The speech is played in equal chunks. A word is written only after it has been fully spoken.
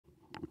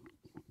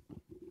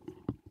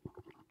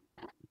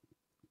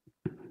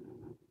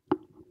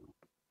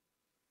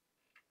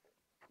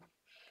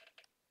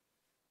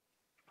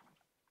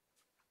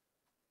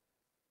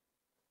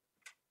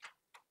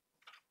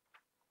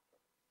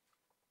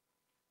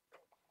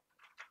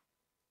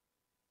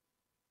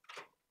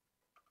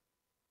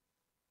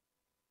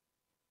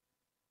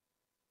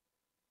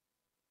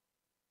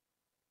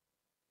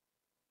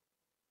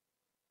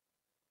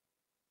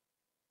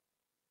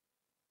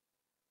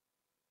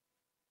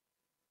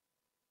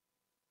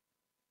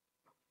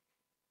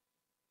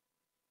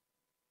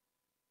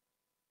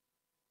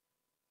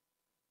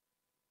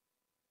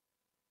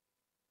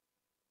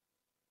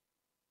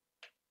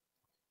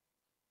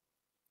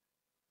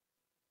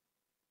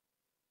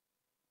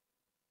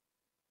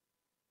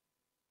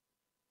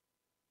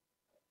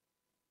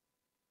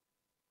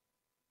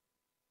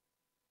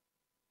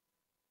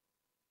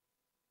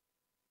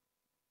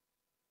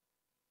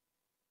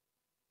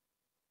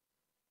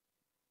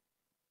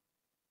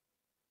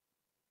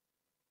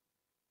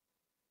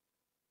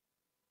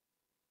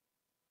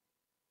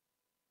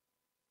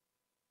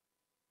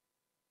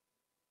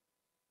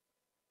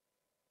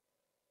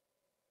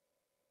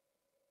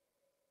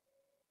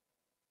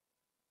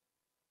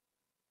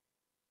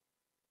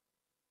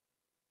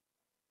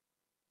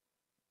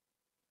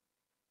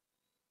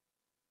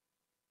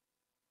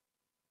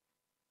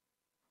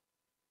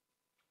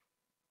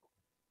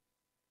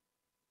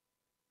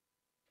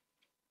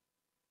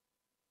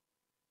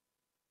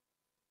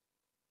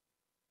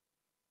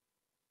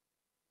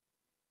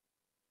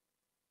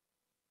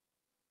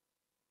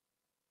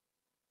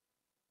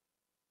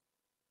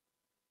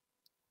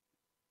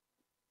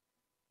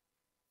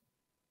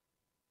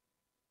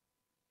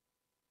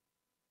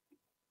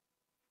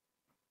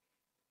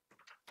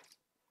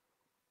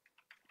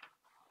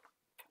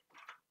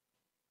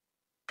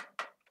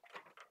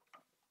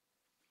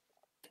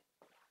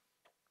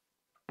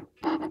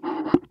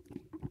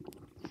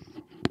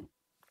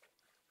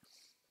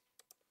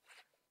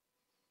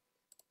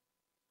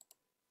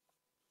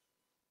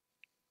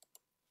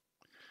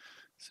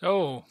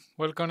So,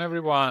 welcome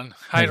everyone.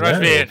 Hi, Hello.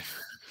 Rashbir.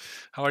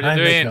 How are you Hi,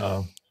 doing?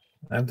 Nico.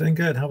 I'm doing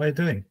good. How are you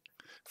doing?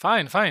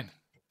 Fine, fine.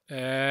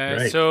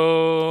 Great.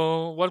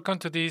 So, welcome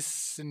to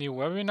this new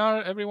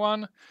webinar,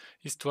 everyone.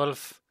 It's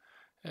 12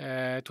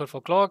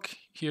 o'clock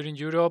here in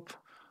Europe.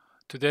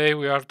 Today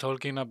we are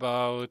talking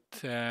about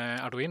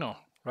Arduino,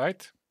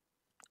 right?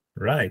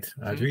 Right.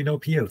 Arduino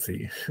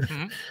PLC.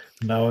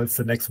 Now it's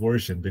the next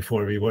version.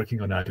 Before we were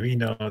working on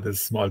Arduino, the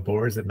small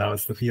boards, and now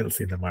it's the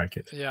PLC in the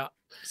market. Yeah.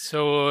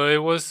 So it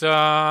was,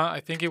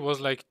 I think it was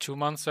like 2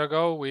 months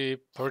ago, we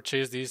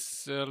purchased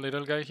this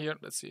little guy here.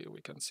 Let's see if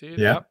we can see it.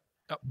 Yeah.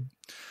 Yep.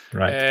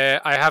 Right.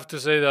 I have to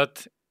say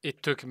that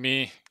it took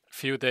me a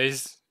few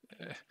days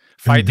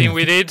fighting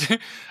with it,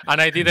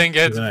 and I didn't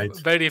get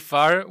very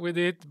far with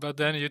it. But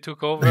then you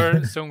took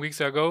over some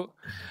weeks ago,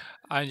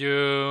 and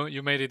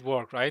you made it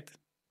work, right?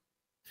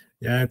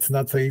 Yeah, it's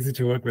not so easy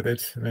to work with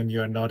it when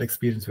you're not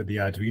experienced with the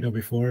Arduino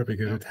before,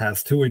 because it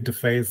has two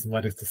interfaces.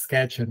 One is the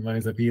sketch and one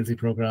is a PLC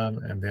program,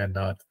 and they're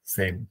not the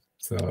same.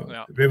 So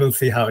we will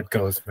see how it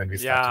goes when we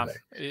start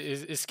today.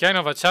 It's kind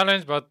of a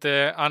challenge, but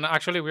and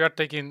actually we are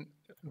taking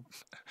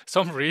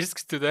some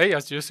risks today,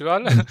 as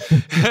usual,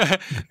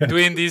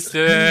 doing this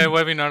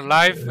webinar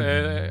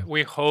live.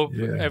 We hope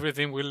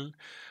everything will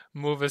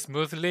move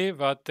smoothly,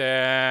 but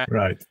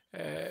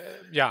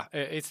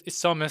it's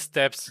some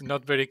steps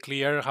not very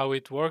clear how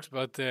it works,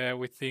 but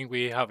we think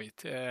we have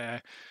it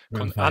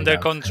under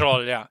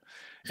control.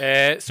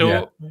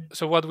 So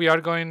what we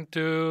are going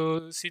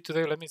to see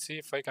today, let me see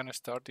if I can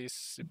start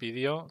this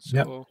video.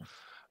 So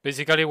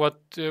basically what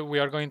we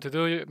are going to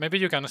do, maybe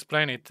you can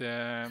explain it.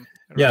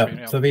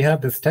 So we have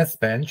this test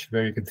bench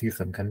where you can see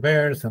some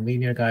conveyors, some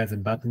linear guides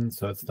and buttons.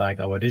 So it's like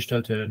our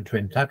digital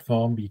twin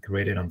platform we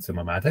created on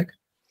Simumatik.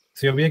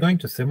 So we are going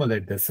to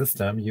simulate the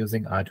system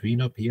using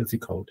Arduino PLC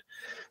code.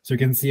 So you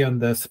can see on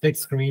the split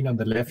screen on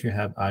the left, you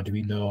have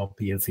Arduino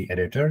PLC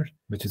editor,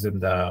 which is in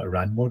the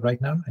run mode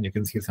right now. And you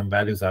can see some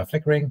values are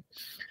flickering.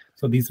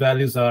 So these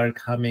values are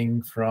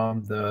coming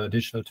from the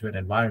digital twin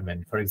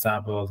environment. For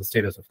example, the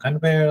status of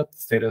conveyor,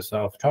 status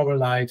of tower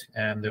light,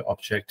 and the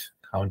object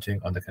counting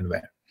on the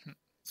conveyor.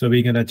 So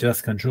we're going to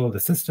just control the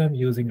system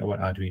using our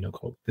Arduino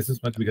code. This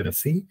is what we're going to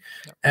see.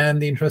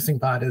 And the interesting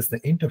part is the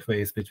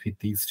interface between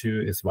these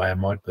two is via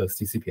Modbus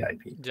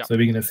TCP/IP. So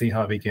we're going to see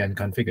how we can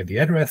configure the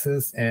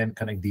addresses and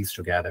connect these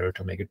together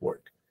to make it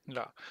work.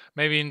 Yeah,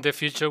 maybe in the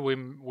future we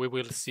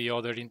will see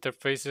other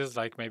interfaces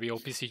like maybe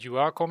OPC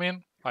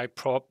coming. We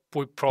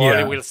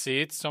probably will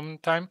see it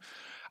sometime.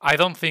 I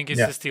don't think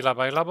it's still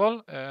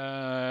available.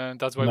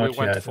 That's why we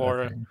went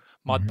for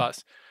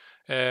Modbus.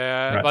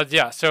 But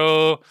yeah,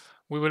 so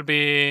we will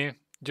be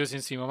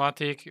using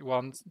Simumatik,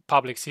 one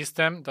public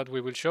system that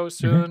we will show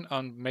soon,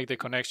 and make the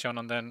connection,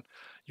 and then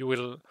you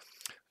will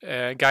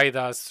guide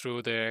us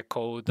through the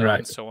code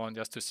and so on,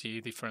 just to see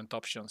different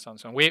options and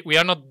so on. We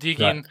are not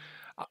digging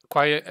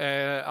quite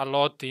a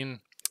lot in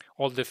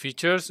all the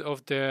features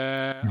of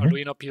the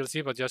Arduino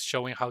PLC, but just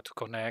showing how to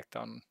connect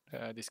and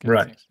these kind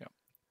of things.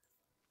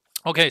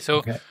 Okay,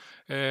 so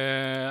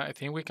I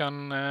think we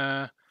can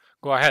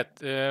go ahead.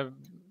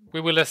 We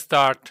will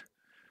start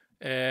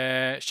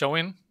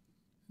showing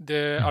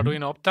the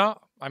Arduino Opta.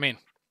 I mean,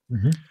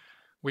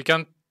 we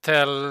can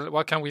tell,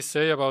 what can we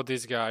say about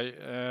this guy?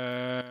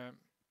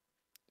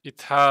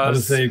 It has, I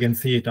would say you can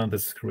see it on the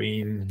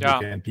screen.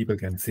 People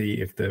can see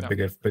if the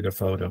bigger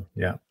photo.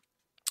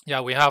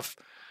 Yeah, we have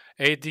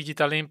 8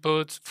 digital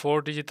inputs,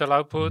 4 digital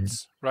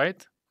outputs,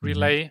 right?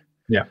 Relay.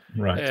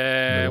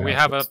 We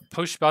have a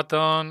push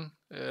button,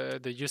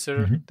 the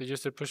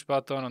user push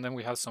button, and then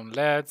we have some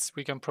LEDs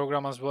we can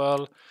program as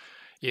well.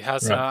 It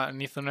has an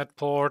Ethernet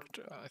port.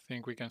 I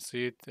think we can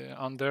see it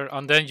under,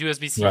 and then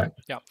USB-C.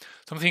 Yeah,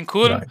 something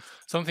cool.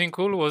 Something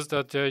cool was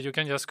that you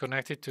can just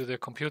connect it to the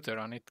computer,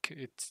 and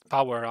it's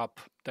power up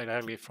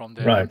directly from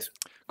the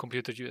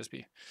computer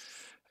USB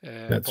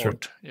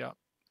port. Yeah.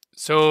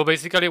 So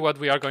basically, what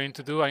we are going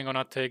to do, I'm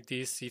gonna take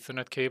this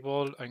Ethernet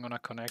cable. I'm gonna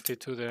connect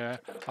it to the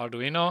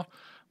Arduino.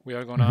 We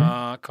are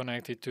gonna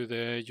connect it to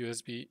the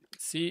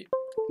USB-C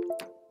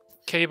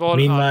cable.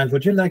 Meanwhile,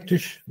 would you like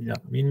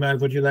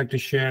to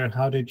share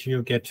how did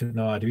you get to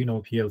know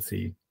Arduino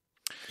PLC?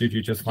 Did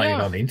you just find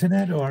it on the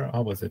internet, or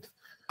how was it?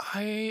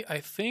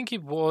 I think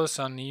it was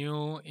a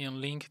new in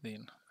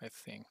LinkedIn, I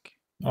think.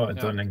 Oh,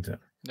 it's on LinkedIn.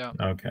 Yeah.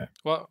 Okay.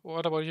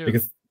 What about you?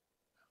 Because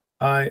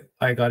I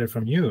got it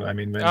from you. I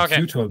mean, when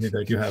you told me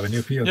that you have a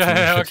new PLC.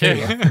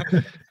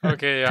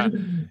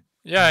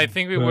 Yeah, I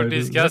think we were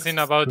discussing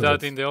about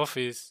that in the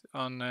office.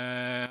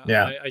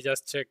 I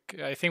just checked.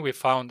 I think we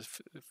found,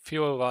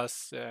 few of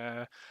us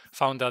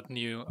found that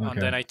new, and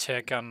then I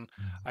check, and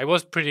I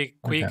was pretty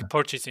quick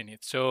purchasing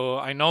it. So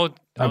I know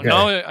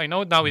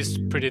now it's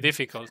pretty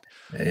difficult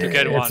to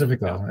get one. It's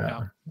difficult.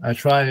 Yeah. I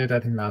tried it. I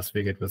think last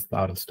week it was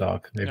out of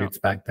stock. Maybe it's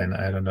back then.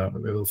 I don't know.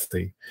 We will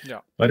see. Yeah.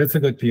 But it's a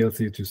good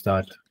PLC to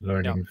start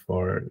learning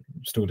for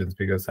students,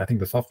 because I think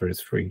the software is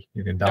free.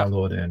 You can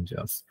download and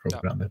just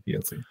program the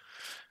PLC.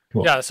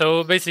 Cool. Yeah,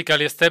 so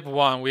basically step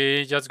 1,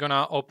 we're just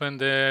gonna open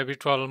the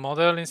virtual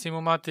model in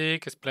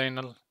Simumatik, explain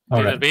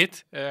little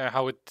bit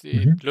how it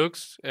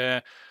looks.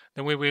 Then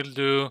we will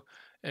do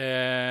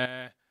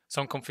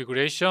some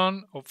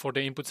configuration for the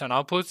inputs and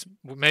outputs.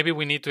 Maybe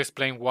we need to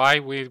explain why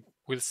we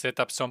will set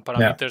up some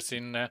parameters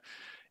in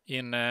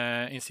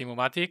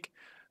Simumatik.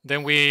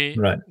 Then we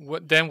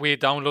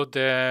download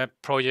the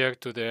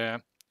project to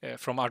the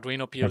from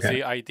Arduino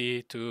PLC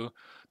ID to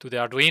the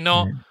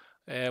Arduino.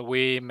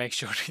 We make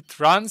sure it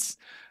runs,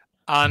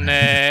 and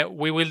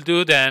we will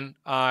do then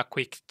a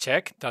quick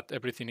check that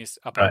everything is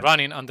up and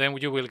running, and then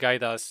you will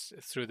guide us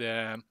through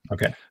the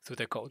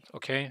code.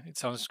 Okay, it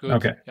sounds good.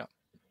 Okay. Yeah.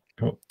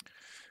 Cool.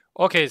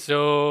 Okay,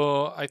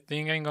 so I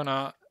think I'm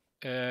gonna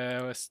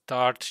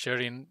start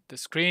sharing the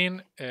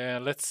screen.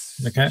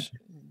 Let's. Okay.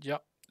 Yeah.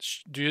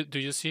 Do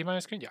you see my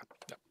screen? Yeah.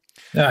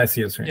 Yeah, I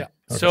see your screen. Yeah.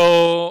 Perfect.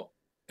 So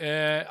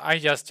I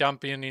just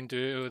jump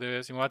into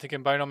the Simumatik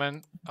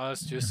environment.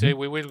 As you say,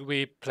 we will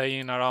be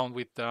playing around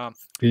with.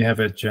 We have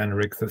a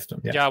generic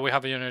system. Yeah, we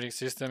have a generic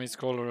system. It's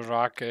called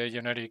rack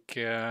generic.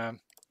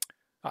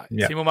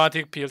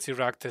 Simumatik PLC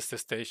rack test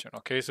station.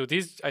 Okay, so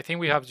this I think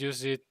we have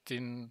used it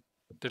in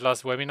the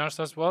last webinars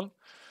as well.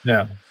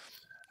 Yeah.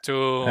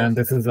 And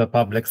this is a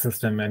public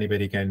system.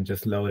 Anybody can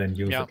just load and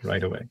use it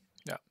right away.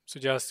 Yeah. So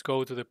just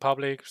go to the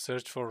public,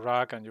 search for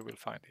rack, and you will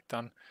find it.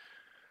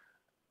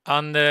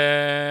 And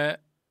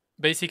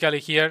basically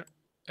here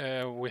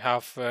we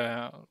have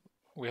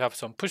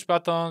some push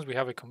buttons. We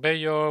have a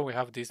conveyor. We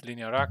have this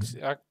linear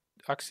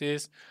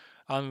axis,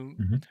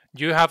 and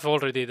you have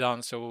already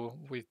done so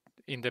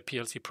in the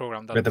PLC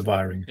program. With the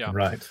wiring,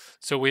 right.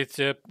 So with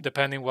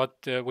depending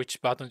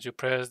which buttons you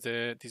press,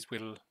 this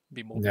will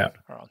be moving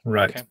around.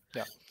 Right. Okay?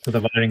 Yeah. So the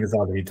wiring is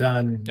already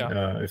done.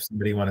 If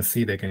somebody want to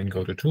see, they can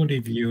go to tool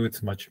review. It's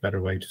a much better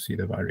way to see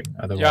the wiring.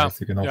 Otherwise,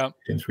 you can also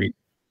read.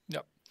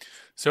 Yeah.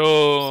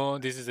 So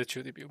this is the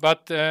 2D view.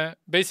 But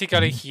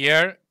basically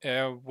here,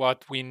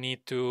 what we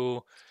need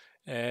to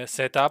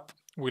set up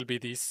will be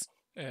this,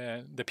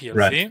 the PLC.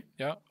 Right.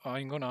 Yeah.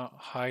 I'm gonna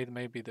hide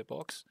maybe the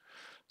box,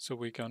 so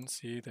we can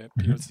see the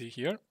PLC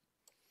here.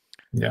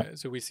 Yeah.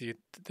 So we see it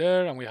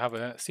there, and we have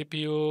a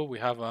CPU, we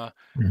have a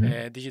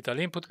digital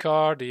input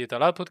card,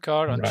 digital output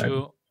card, and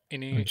two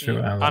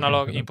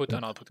analog input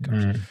and output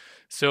cards.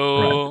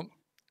 So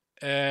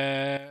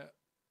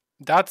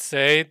that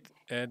said,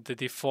 the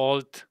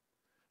default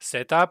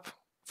setup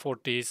for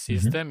this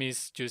system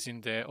is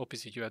using the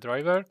OPC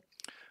driver.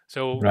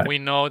 So we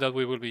know that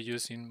we will be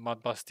using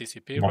Modbus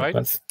TCP, right?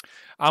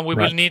 And we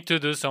will need to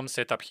do some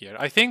setup here.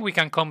 I think we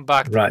can come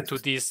back to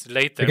this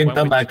later. We can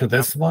come back to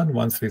this one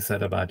once we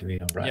set up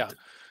Arduino, right? Yeah.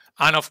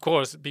 And of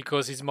course,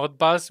 because it's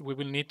Modbus, we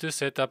will need to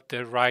set up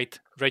the right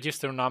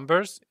register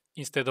numbers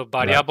instead of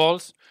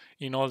variables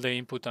in all the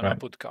input and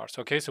output cards.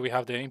 Okay, so we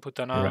have the input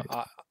and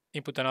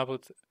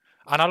output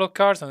analog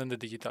cards and then the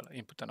digital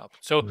input and output.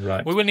 So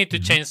we will need to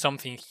change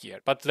something here,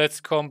 but let's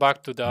come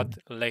back to that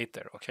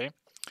later. Okay.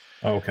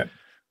 Okay.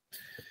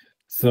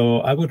 So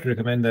I would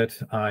recommend that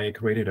I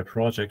created a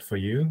project for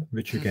you,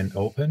 which you can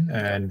open,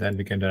 and then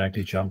we can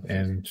directly jump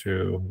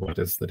into what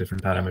is the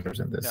different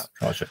parameters in this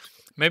project.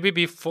 Maybe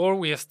before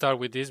we start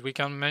with this, we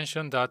can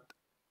mention that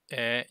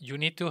you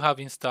need to have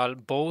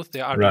installed both the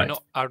Arduino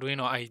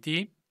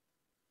IDE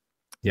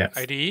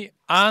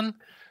and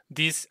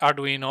this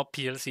Arduino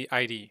PLC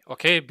IDE,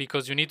 okay?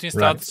 Because you need to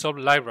install some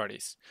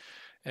libraries.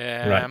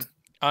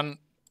 And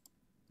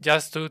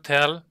just to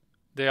tell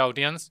the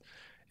audience,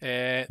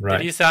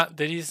 there is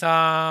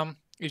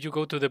if you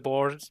go to the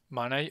board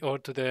manager or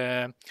to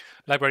the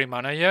library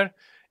manager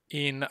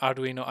in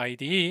Arduino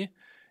IDE,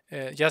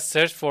 just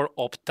search for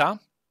Opta,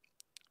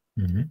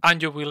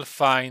 and you will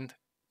find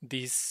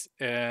this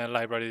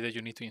library that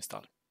you need to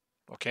install.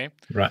 Okay.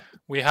 Right.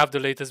 We have the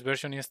latest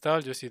version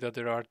installed. You see that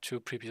there are 2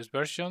 previous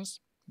versions,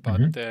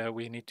 but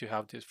we need to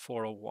have this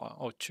 4.01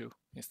 or 2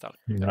 installed.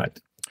 Right.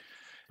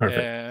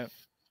 Perfect.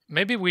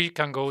 Maybe we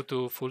can go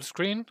to full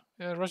screen,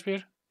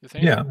 Rosbir. You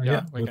think?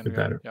 Yeah, we can do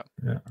better.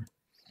 Yeah.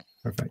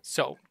 Perfect.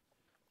 So,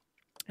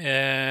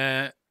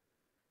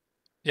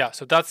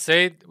 so that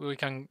said, we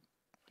can.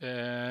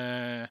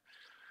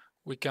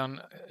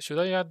 Should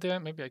I add there?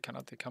 Maybe I can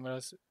add the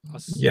cameras.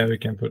 We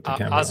can put the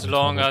camera. As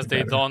long as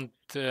they don't.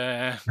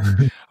 They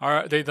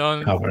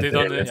don't.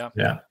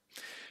 Yeah.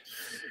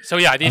 So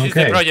this is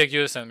the project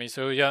you sent me.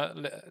 So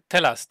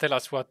tell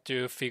us what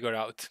you figure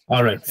out.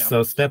 All right.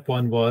 So step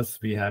 1 was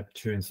we had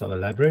to install a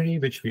library,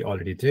 which we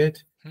already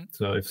did.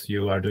 So if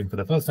you are doing for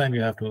the first time,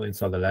 you have to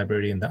install the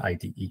library in the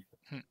IDE.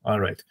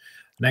 All right.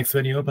 Next,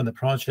 when you open the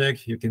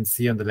project, you can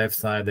see on the left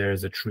side there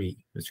is a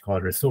tree, which is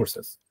called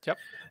resources. Yep.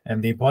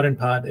 And the important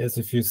part is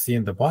if you see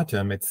in the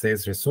bottom, it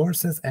says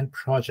resources and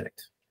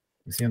project.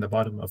 You see on the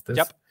bottom of this?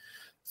 Yep.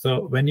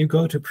 So when you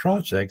go to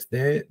projects,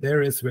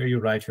 there is where you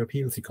write your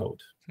PLC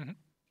code.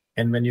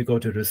 And when you go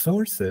to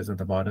resources at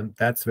the bottom,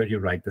 that's where you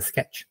write the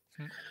sketch.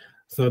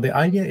 So the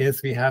idea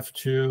is we have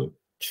to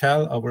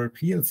tell our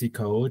PLC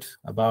code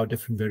about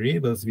different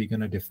variables we're going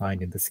to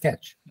define in the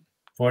sketch.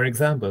 For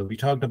example, we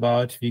talked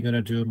about we're going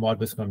to do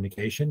Modbus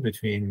communication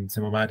between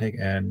Simumatik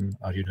and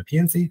Arduino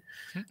PLC.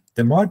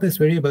 The Modbus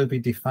variable we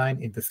define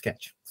in the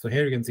sketch. So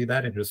here you can see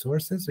that in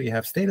resources. So you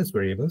have status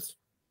variables,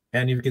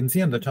 and you can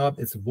see on the top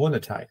it's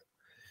volatile.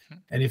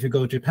 And if you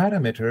go to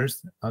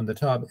parameters on the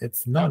top,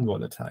 it's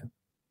non-volatile.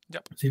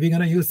 Yep. So we're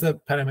going to use the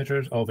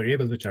parameters or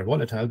variables which are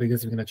volatile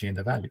because we're going to change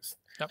the values.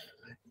 Yep.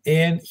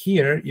 And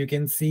here you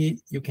can see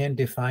you can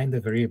define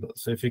the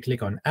variables. So if you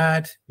click on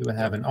add, you will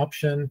have an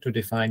option to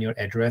define your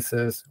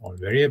addresses or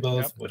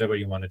variables, whatever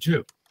you want to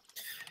do.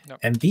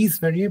 And these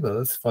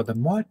variables for the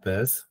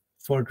Modbus,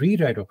 for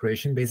read-write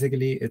operation,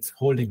 basically it's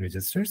holding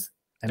registers.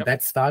 And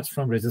that starts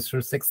from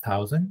register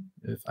 6000.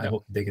 I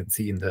hope they can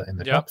see in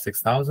the top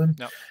 6000.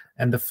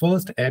 And the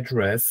first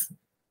address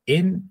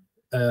in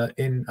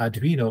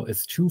Arduino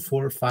is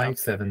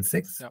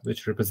 24576,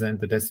 which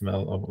represent the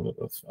decimal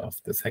of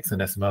this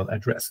hexadecimal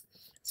address.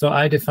 So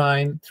I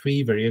define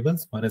 3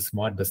 variables. One is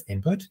Modbus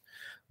input,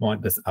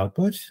 Modbus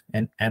output,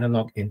 and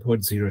analog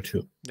input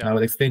 02. I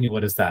will explain you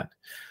what is that.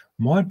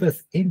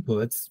 Modbus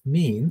inputs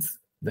means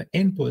the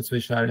inputs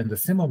which are in the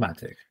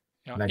Simumatik.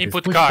 Like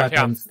input card,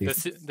 buttons, the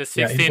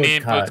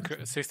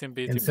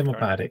 16-bit in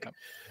Simumatik.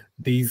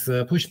 These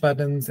push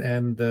buttons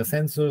and the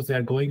sensors, they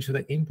are going to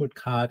the input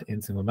card in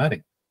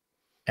Simumatik.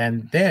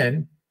 And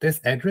then this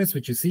address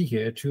which you see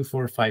here,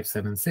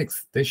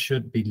 24576, this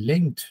should be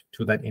linked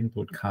to that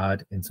input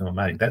card in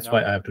Simumatik. That's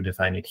why I have to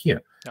define it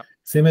here.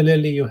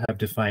 Similarly, you have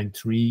defined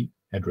 3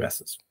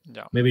 addresses.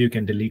 Maybe you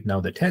can delete now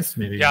the test.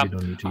 Maybe you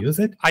don't need to use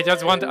it. I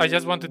just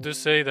wanted to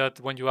say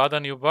that when you add a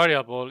new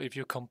variable, if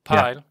you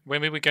compile,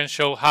 maybe we can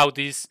show how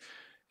this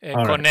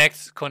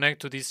connect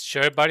to these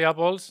shared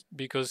variables,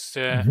 because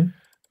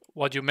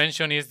what you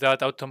mentioned is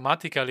that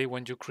automatically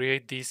when you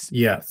create these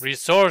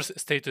resource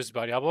status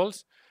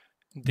variables,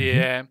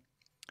 the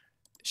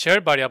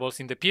shared variables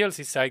in the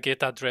PLC side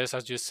get addressed,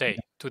 as you say,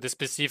 to the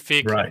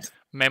specific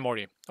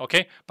memory.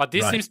 Okay, but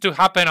this seems to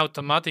happen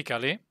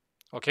automatically.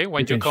 Okay,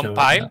 when you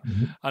compile,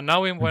 and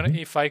now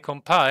if I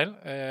compile,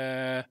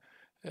 where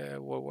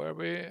were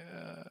we?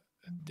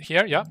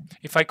 Here,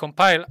 if I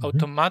compile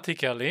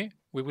automatically,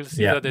 we will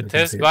see that the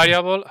test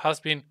variable has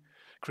been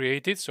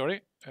created.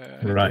 Sorry,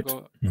 I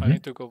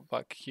need to go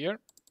back here,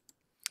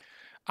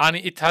 and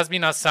it has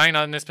been assigned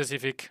on a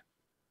specific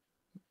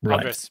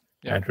address.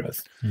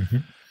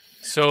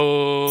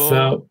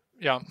 So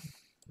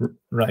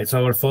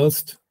our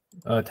first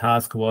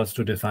task was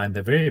to define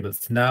the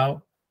variables.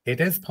 Now, it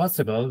is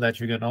possible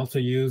that you can also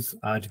use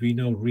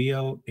Arduino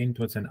real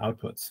inputs and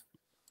outputs,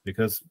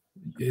 because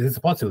it is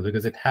possible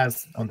because it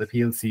has on the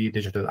PLC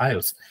digital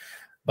IOs.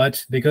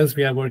 But because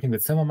we are working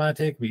with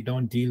Simumatik, we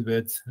don't deal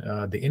with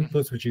the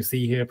inputs which you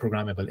see here,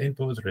 programmable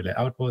inputs, relay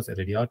outputs,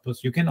 LED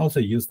outputs. You can also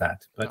use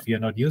that, but we are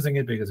not using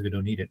it because we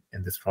don't need it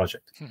in this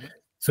project.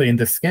 So in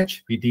the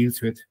sketch, we deal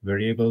with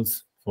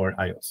variables for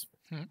IOs.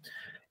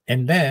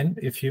 And then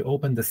if you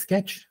open the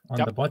sketch on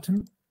the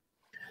bottom,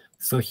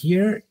 so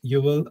here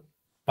you will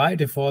by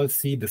default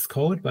see this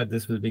code, but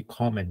this will be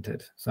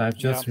commented. So I've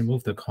just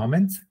removed the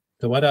comments.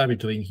 So what are we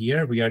doing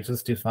here? We are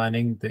just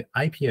defining the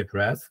IP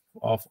address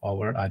of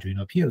our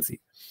Arduino PLC.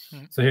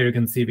 So here you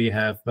can see we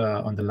have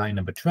on the line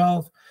number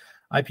 12,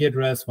 IP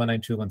address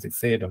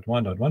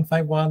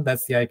 192.168.1.151.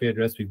 That's the IP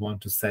address we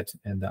want to set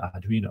in the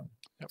Arduino.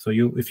 So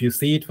if you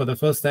see it for the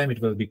first time, it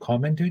will be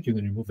commented. You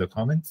can remove the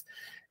comments,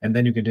 and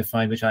then you can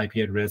define which IP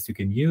address you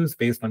can use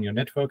based on your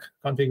network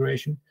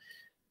configuration.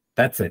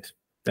 That's it.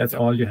 That's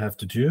all you have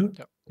to do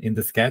in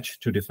the sketch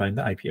to define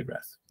the IP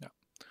address.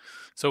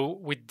 So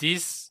with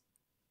these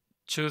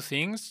 2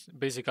 things,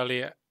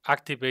 basically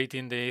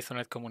activating the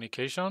Ethernet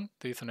communication,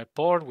 the Ethernet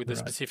port with the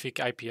specific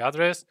IP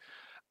address,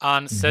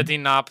 and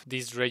setting up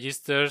these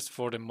registers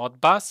for the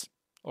Modbus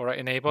or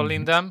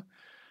enabling them,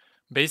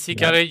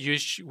 basically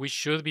we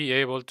should be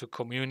able to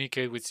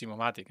communicate with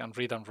Simumatik and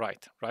read and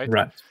write, right?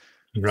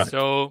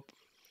 So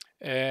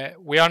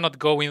we are not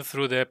going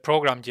through the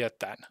program yet.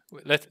 Then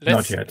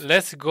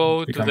let's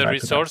go to the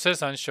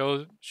resources and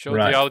show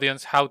the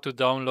audience how to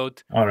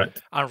download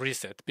and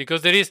reset,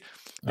 because there is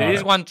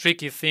one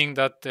tricky thing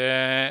that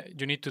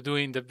you need to do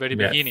in the very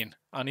beginning,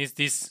 and it's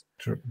this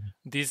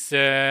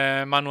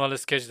manual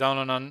sketch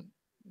download on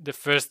the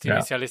first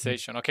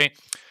initialization. Okay.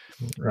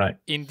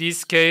 In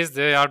this case,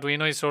 the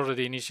Arduino is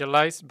already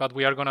initialized, but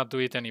we are gonna do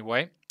it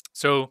anyway.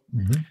 So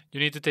you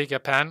need to take a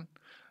pen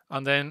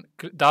and then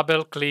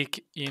double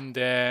click in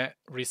the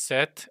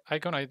reset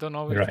icon. I don't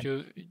know if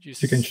you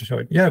can show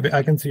it. Yeah,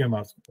 I can see your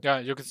mouse. Yeah,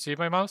 you can see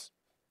my mouse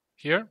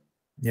here.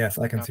 Yes,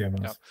 I can see your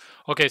mouse.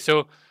 Okay,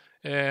 so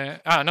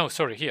no,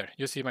 sorry, here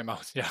you see my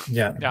mouse. Yeah,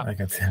 I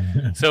can see.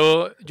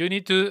 So you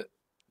need to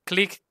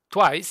click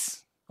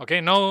twice.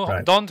 Okay,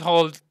 don't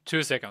hold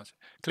 2 seconds.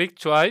 Click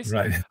twice,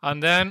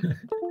 and then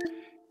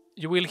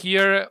you will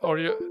hear, or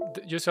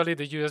usually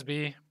the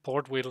USB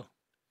port will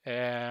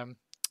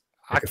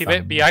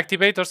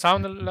activate or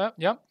sound, and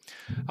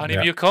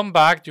if you come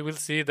back, you will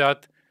see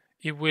that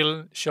it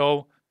will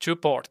show 2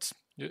 ports,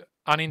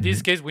 and in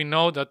this case we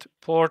know that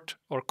port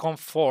or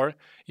COM4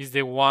 is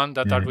the one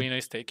that Arduino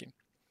is taking.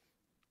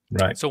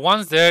 Right. So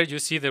once there, you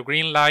see the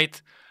green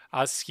light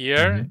as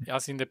here,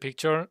 as in the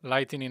picture,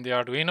 lighting in the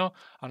Arduino,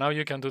 and now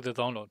you can do the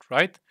download,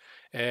 right?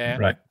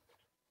 Right.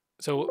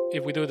 So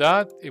if we do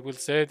that, it will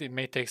say it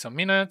may take some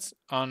minutes,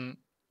 and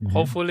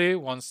hopefully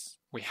once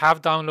we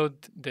have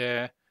downloaded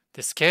the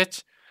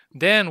sketch,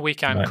 then we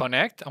can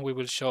connect, and we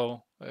will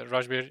show,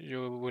 Raspberry,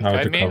 you will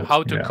guide me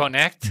how to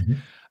connect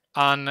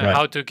and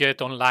how to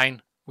get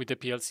online with the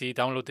PLC,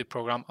 download the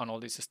program, and all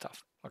this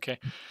stuff. Okay.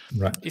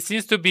 Right. It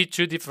seems to be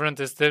two different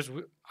steps.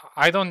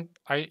 I don't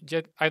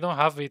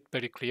have it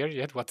very clear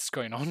yet what's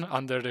going on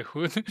under the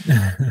hood,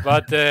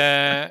 but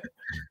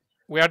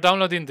we are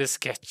downloading the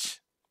sketch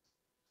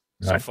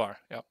so far.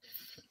 Yeah.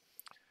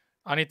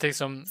 And it takes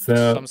some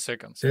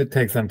seconds. It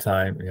takes some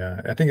time. Yeah.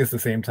 I think it's the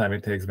same time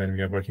it takes when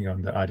we are working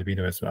on the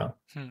Arduino as well.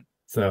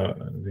 So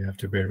we have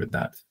to bear with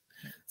that.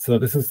 So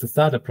this is the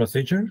startup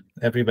procedure.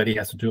 Everybody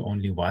has to do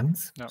only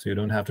once. So you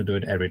don't have to do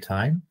it every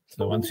time.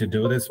 So once you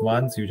do this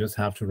once, you just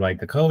have to write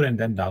the code and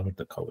then download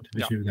the code,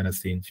 which you're going to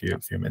see in a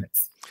few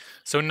minutes.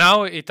 So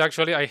now it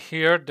actually, I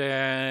hear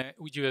the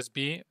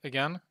USB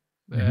again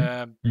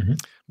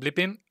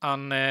blipping,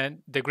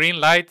 and the green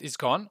light is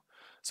gone.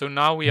 So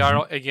now we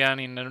are again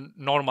in a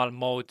normal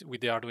mode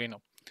with the Arduino.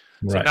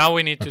 So now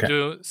we need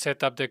to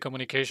set up the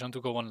communication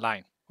to go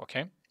online.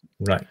 Okay.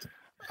 Right.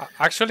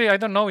 Actually, I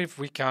don't know if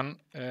we can.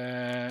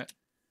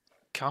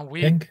 Can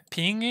we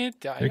ping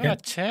it? I'm gonna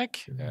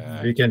check.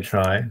 We can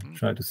try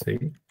to see,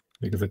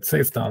 because it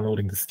says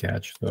downloading the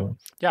sketch. So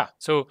yeah.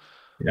 So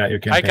yeah, you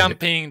can. I can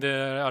ping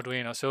the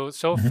Arduino.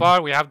 So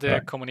far we have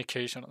the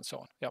communication and so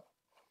on. Yep.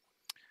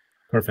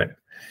 Perfect.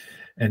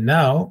 And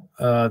now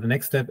the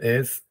next step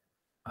is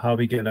how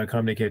we can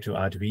communicate to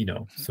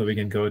Arduino. So we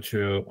can go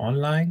to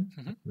online,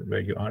 where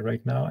you are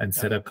right now, and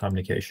set up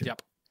communication.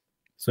 Yep.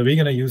 So we're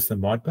going to use the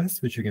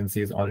Modbus, which you can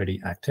see is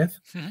already active.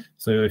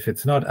 So if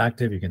it's not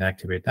active, you can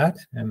activate that,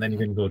 and then you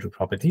can go to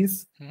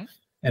Properties. And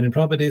in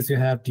Properties, you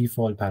have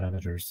default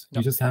parameters.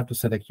 You just have to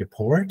select your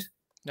port.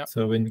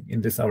 So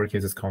in this our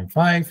case, it's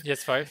COM5.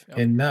 Yes, 5.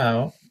 And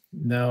now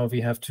we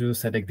have to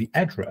select the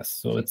address.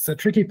 So it's a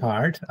tricky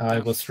part. I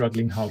was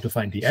struggling how to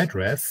find the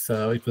address.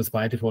 So it was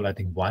by default, I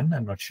think 1.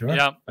 I'm not sure.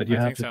 Yeah, but you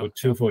have to put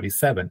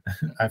 247.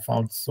 I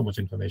found so much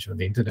information on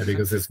the internet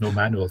because there's no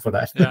manual for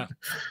that. Yeah.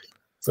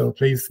 So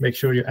please make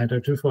sure you enter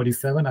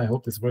 247. I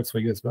hope this works for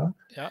you as well.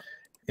 Yeah.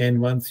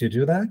 And once you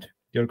do that,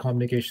 your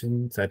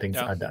communication settings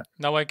are done.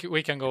 Now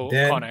we can go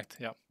connect.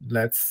 Yeah.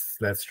 Let's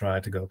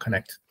try to go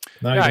connect.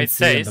 Now you can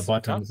see at the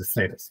bottom the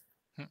status.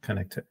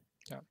 Connected.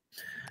 Yeah.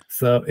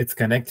 So it's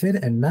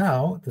connected, and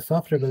now the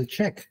software will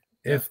check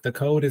if the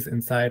code is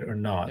inside or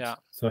not. Yeah.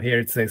 So here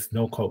it says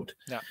no code.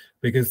 Yeah.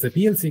 Because the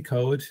PLC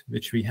code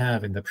which we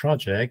have in the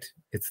project,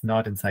 it's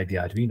not inside the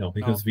Arduino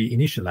because we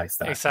initialized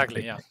that.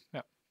 Exactly. Yeah.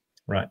 Yeah.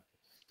 Right.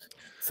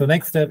 So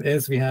next step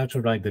is we have to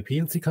write the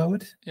PLC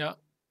code. Yeah,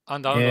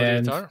 and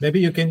download it.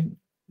 Maybe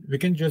we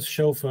can just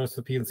show first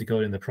the PLC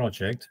code in the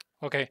project.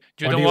 Okay.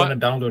 Do you want to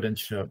download and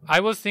show? I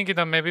was thinking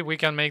that maybe we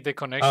can make the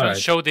connection,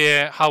 show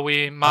how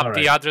we map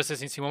the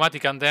addresses in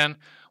Simumatik, and then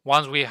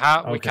once we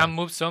can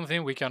move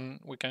something, we can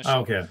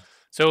show. Okay.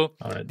 So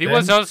this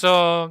was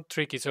also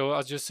tricky. So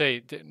as you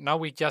say, now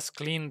we just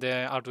clean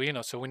the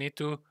Arduino, so we need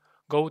to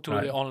go to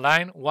the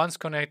online. Once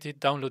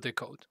connected, download the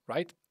code.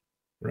 Right.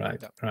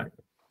 Right. Right.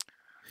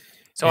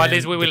 So at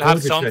least we will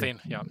have something.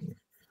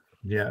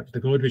 Yeah, the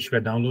code which we're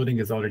downloading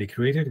is already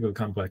created. We'll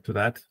come back to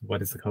that.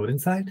 What is the code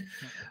inside?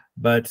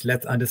 But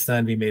let's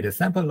understand we made a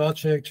sample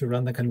logic to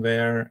run the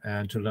conveyor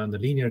and to learn the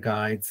linear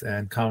guides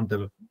and count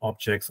the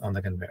objects on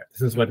the conveyor.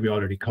 This is what we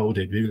already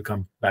coded. We will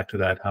come back to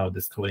that, how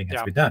this coding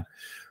has been done.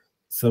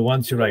 So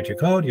once you write your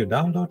code, you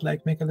download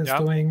like Mikkel is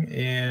doing,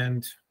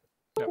 and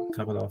a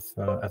couple of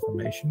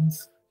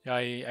affirmations. Yeah,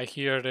 I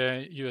hear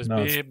the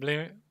USB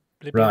blipping.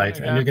 Right,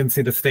 and you can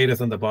see the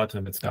status on the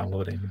bottom. It's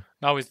downloading.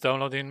 Now it's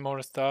downloading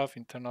more stuff,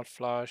 internal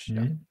flash.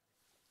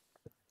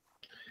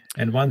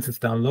 And once it's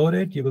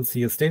downloaded, you will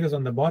see a status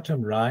on the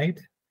bottom right,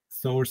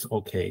 source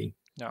OK,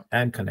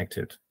 and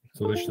connected.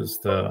 So this is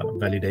the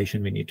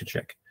validation we need to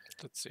check.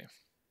 Let's see.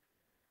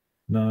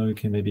 Now you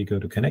can maybe go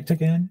to connect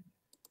again.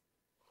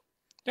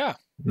 Yeah.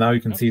 Now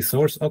you can see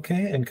source OK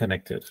and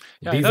connected.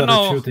 These are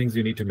the 2 things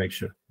you need to make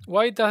sure.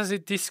 Why does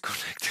it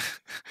disconnect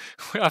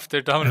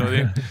after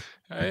downloading?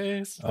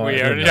 It's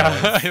weird.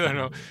 I don't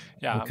know.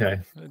 Yeah. Okay.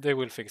 They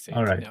will fix it.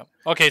 All right. Yeah.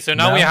 Okay. So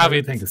now we have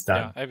everything is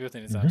done. Yeah,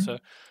 everything is done.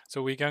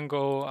 So we can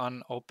go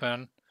and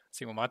open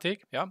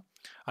Simumatik. Yeah.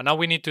 And now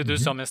we need to do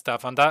some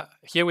stuff. And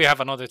here we have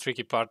another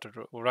tricky part,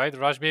 right,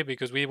 Rashbi?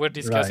 Because we were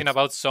discussing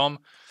about some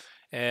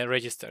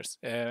registers.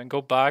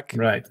 Go back.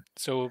 Right.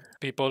 So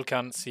people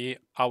can see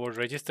our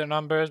register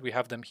numbers. We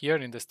have them here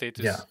in the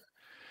status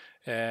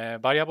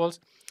variables.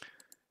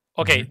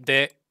 Okay.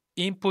 The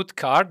input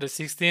card, the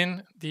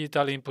 16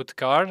 digital input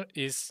card,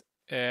 is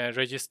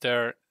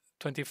register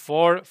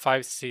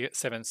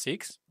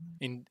 24576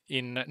 in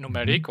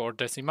numeric or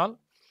decimal,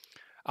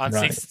 and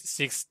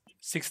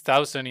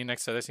 6,000 in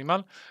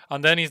hexadecimal.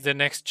 And then is the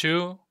next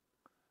 2.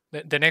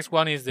 The next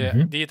one is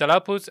the digital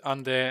outputs,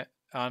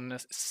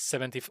 and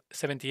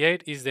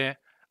 78 is the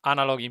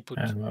analog input.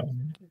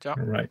 Yeah.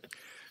 Right.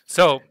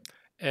 So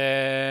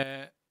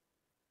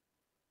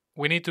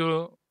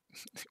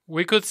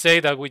we could say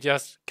that we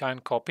just can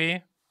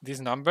copy this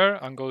number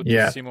and go to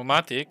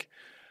Simumatik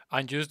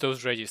and use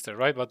those registers,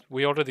 right? But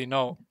we already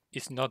know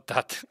it's not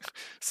that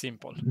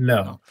simple.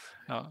 No.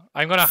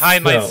 I'm gonna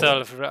hide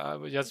myself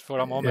just for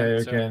a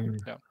moment.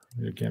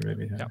 You can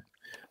maybe hide.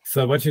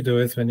 So what you do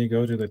is when you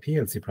go to the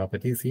PLC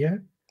properties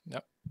here.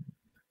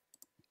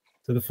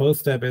 So the first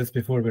step is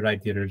before we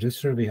write the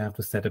register, we have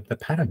to set up the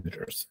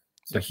parameters.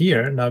 So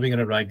here, now we're going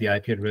to write the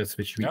IP address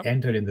which we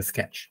entered in the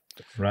sketch,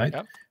 right?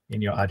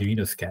 In your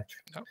Arduino sketch.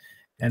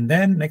 And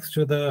then next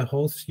to the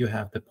host, you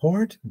have the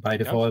port, by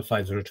default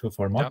 502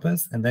 for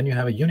Modbus, and then you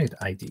have a unit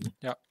ID.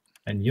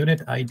 And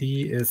unit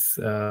ID is,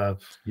 the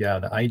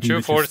ID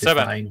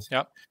 247.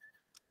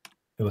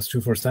 It was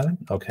 247?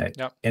 Okay.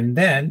 And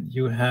then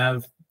you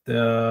have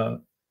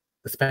the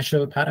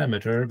special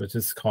parameter, which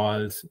is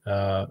called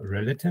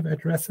relative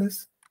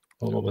addresses.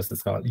 Or what was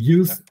this called?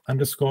 Use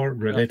underscore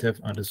relative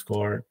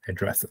underscore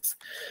addresses.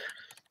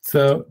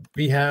 So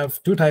we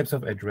have two types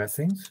of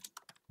addressings.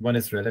 One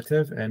is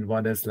relative and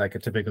one is like a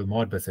typical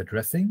Modbus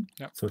addressing.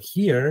 So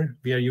here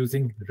we are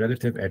using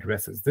relative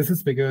addresses. This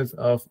is because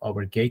of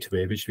our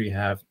gateway, which we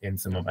have in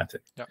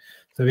Simumatik.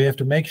 So we have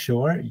to make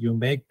sure you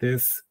make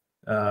this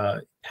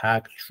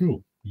tag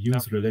true.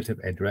 Use relative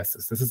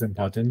addresses. This is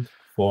important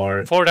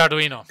for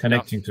Arduino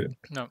connecting to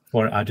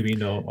for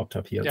Arduino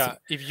Opta PLC. Yeah,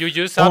 if you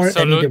use absolute,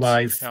 any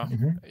device,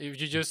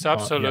 if you use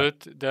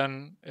absolute,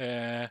 then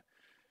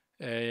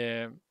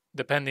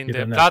depending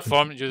the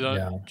platform,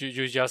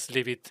 you just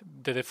leave it.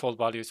 The default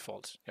value is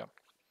false.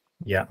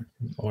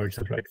 Or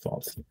just write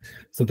false.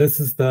 So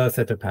this is the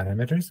set of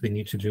parameters we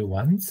need to do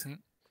once.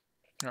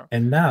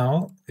 And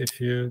now,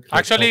 if you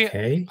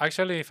click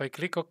actually, if I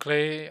click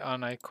OK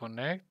and I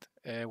connect,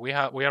 we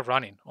are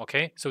running.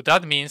 Okay, so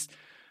that means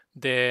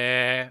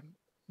the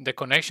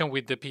connection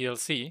with the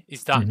PLC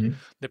is done.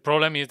 The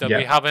problem is that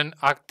we haven't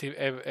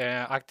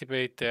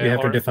activated. We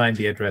have to define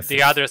the addresses.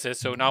 The addresses.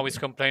 So now it's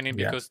complaining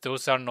because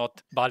those are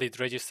not valid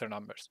register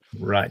numbers.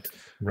 Right.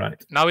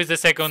 Now is the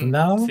second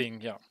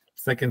thing.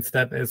 Second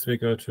step is we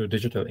go to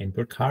digital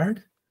input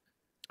card,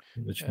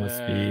 which must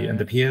be in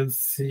the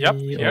PLC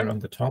or on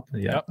the top.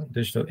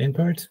 Digital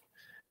input.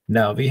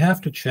 Now we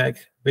have to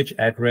check which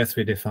address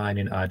we define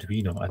in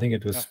Arduino. I think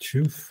it was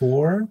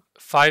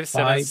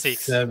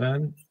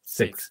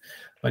 24576.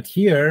 But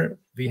here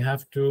we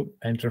have to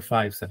enter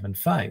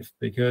 575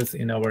 because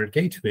in our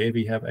gateway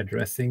we have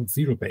addressing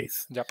 0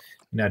 base.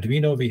 In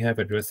Arduino we have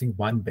addressing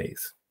 1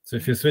 base. So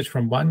if you switch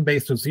from 1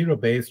 base to 0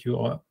 base,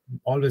 you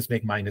always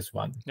make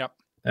 -1.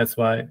 That's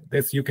why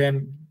this you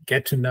can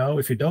get to know.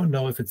 If you don't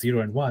know if it's 0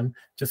 and 1,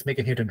 just make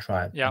a hit and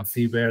trial and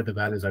see where the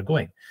values are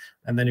going.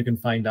 And then you can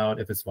find out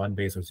if it's 1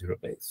 base or 0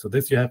 base. So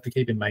this you have to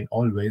keep in mind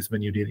always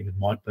when you're dealing with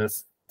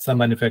Modbus. Some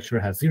manufacturer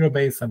has 0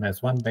 base, some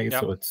has 1 base,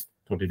 so it's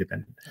totally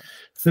dependent.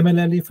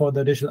 Similarly, for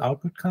the digital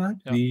output card,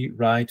 we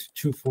write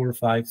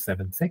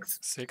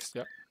 24576.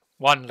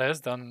 One less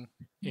than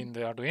in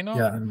the Arduino.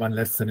 And one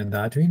less than in the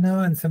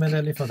Arduino. And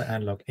similarly for the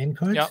analog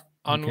input.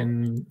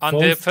 And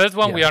the first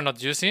one we are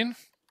not using.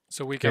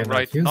 So we can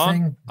write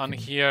none, and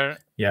here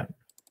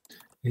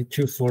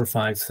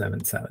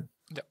 24577.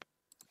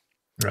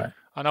 Right.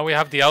 And now we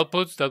have the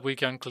outputs that we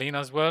can clean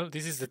as well.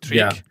 This is the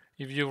trick.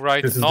 If you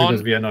write this is none,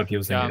 because we are not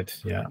using it.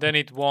 Then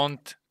it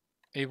won't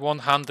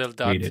handle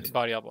that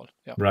variable.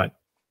 Right.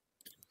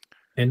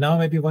 And now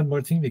maybe one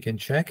more thing we can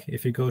check.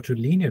 If you go to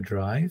linear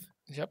drive,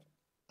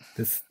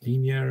 this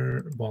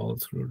linear ball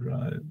screw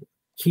drive.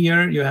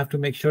 Here, you have to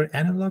make sure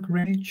analog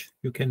range,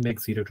 you can make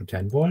 0 to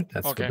 10 volt.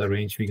 That's the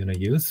range we're going to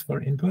use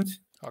for input.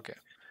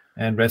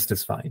 And rest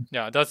is fine.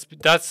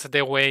 That's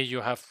the way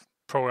you have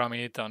programmed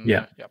it. And,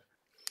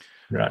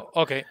 Right.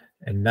 Okay.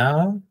 And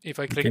now, if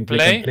I click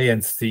play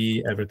and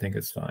see everything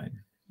is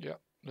fine.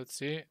 Let's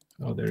see.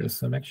 Oh, there is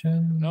some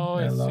action. No,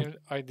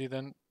 I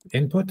didn't.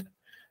 Input?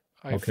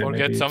 I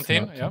forget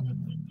something.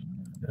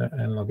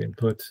 Analog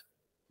input.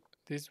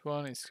 This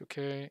one is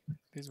okay.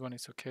 This one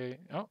is okay.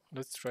 Oh,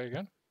 let's try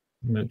again.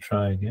 I'm going to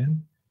try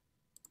again.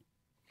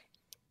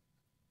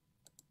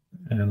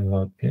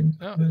 Analog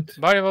input.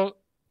 Variable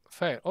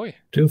fail.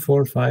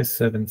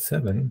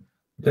 24577.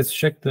 Let's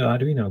check the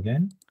Arduino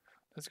again.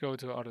 Let's go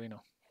to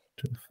Arduino.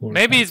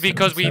 Maybe it's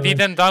because we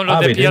didn't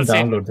download the PLC. Didn't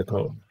download the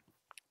code.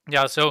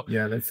 So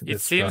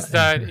it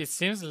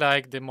seems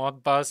like the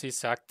Modbus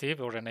is active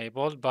or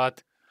enabled,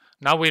 but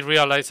now we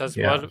realize as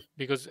well,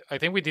 because I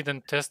think we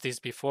didn't test this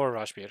before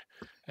Raspberry,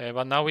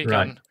 but now we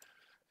can.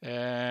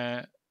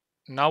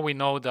 Now we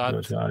know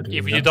that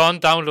if you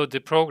don't download the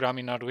program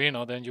in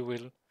Arduino, then you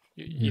will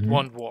it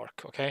won't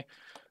work. Okay,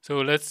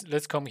 so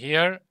let's come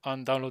here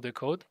and download the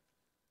code.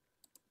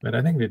 But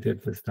I think we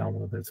did this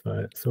download. That's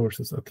why source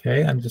is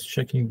okay. I'm just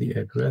checking the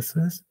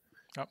addresses.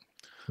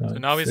 So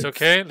now it's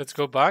okay. Let's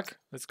go back.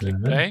 Let's click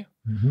play.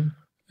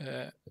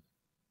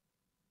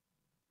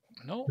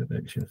 No.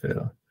 Connection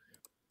fail.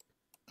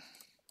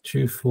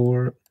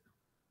 24.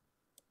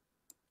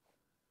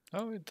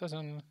 Oh, it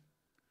doesn't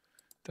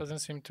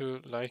seem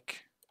to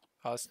like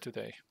as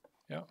today.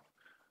 Yeah.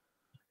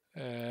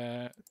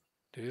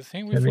 Do you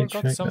think we Can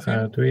forgot check something?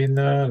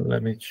 Arduino.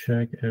 Let me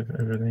check if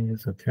everything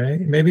is okay.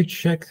 Maybe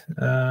check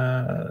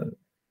the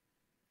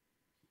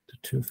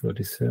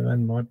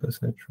 247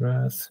 Modbus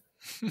address.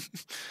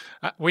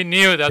 We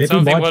knew that maybe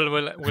something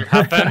will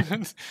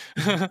happen.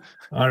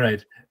 All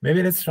right.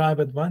 Maybe let's try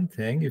with one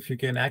thing. If you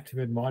can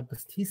activate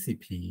Modbus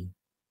TCP.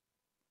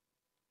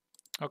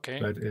 Okay.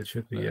 But it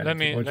should be. Let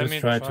me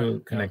try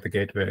to connect the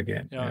gateway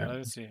again. Yeah,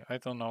 let's see. I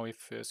don't know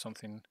if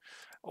something,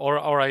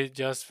 or I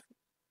just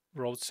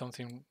wrote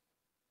something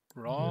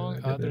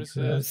wrong.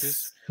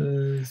 Addresses.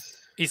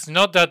 It's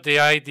not that the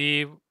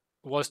ID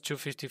was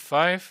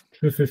 255.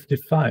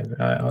 255.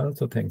 I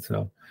also think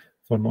so.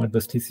 For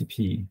Modbus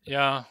TCP.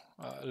 Yeah.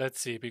 Let's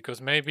see,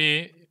 because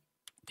maybe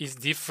it's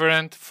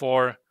different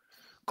for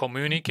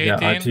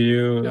communicating. Yeah.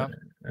 RTU.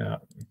 Yeah.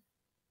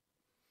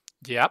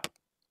 Yep.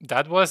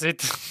 That was it.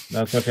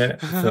 That's okay.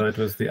 So it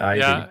was the ID.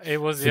 Yeah,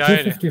 it was the ID.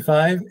 ID.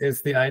 255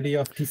 is the ID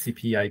of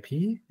TCP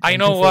IP. I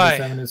know why.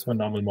 247 is for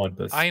normal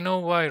Modbus. I know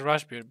why,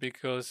 Raspberry,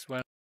 because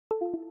when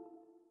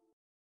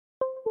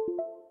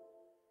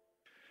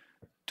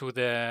to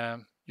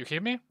the, you hear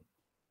me?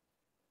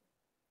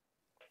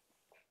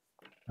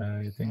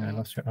 I think I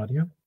lost your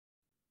audio.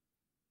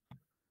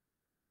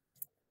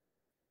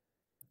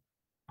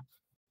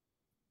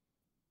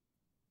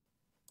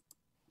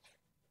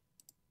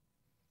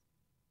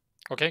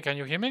 Okay, can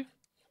you hear me?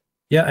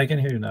 Yeah, I can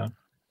hear you now.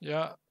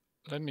 Yeah,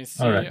 let me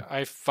see. Right.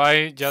 If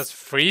I just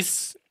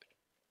freeze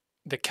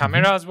the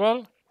camera as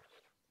well.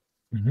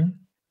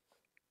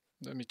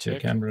 Let me check. The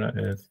camera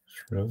is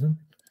frozen.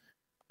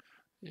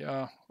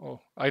 Yeah.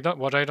 Oh, I don't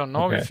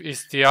know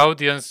if the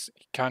audience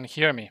can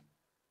hear me.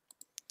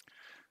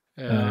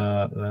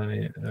 Let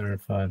me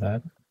verify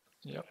that.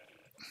 Yep.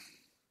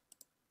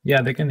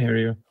 Yeah, they can hear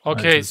you.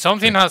 Okay,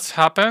 something has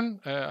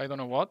happened. I don't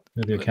know what.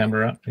 With your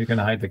camera, you can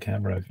hide the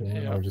camera if you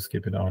want, or just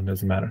keep it on.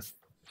 Doesn't matter.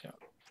 Yeah.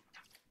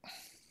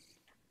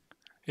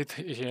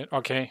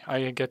 Okay,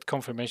 I get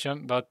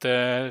confirmation, but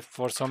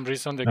for some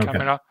reason the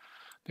camera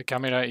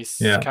is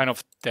kind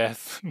of dead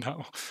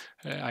now.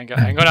 I'm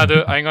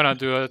gonna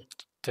do a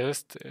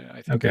test.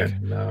 I think. Okay,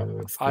 now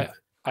it's good.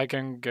 I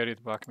can get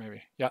it back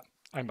maybe. Yeah.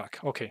 I'm back.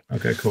 Okay.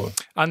 Okay, cool.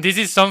 And this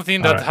is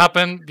something that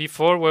happened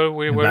before when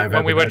we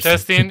were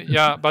testing.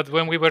 Yeah, but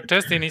when we were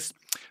testing,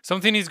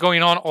 something is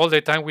going on all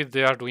the time with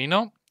the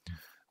Arduino,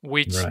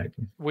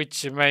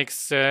 which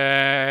makes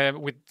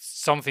with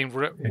something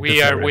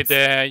weird with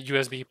the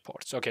USB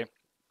ports. Okay.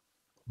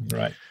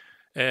 Right.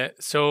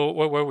 So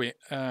where were we?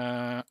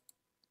 Yeah,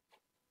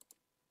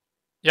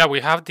 we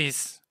have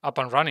this up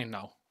and running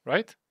now,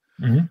 right?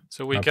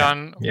 So we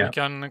can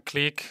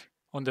click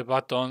on the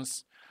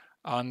buttons.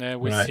 And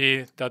we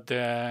see that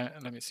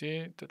let me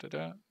see,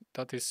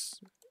 that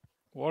is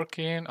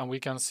working, and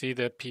we can see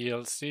the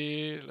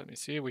PLC. Let me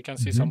see, we can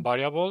see some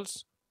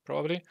variables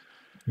probably.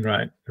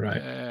 Right.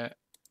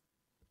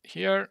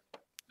 Here,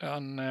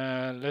 and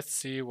let's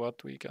see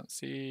what we can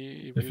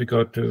see. If we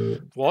go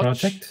to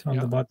project on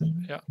the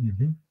bottom. Yeah.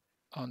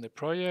 On the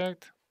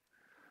project,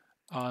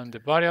 and the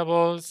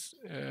variables.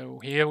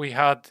 Here we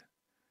had.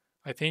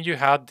 I think you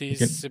had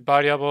this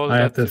variable. I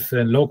have this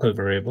local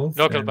variables.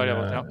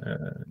 Variable,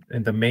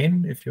 in the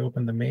main, if you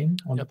open the main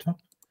on the top,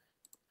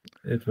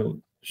 it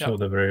will show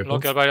the variables.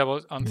 Local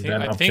variables. And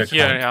I think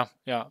here,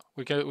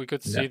 we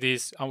could see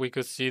this, and we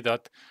could see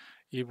that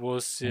it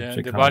was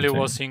the value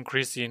was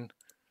increasing.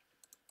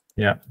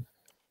 Yeah.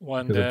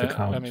 When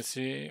let me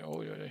see.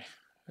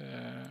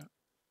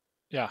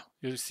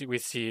 We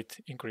see it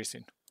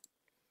increasing.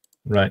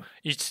 Right.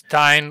 Each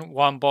time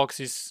one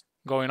box is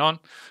going on.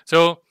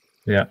 So.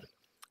 Yeah.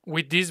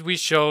 With this, we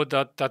show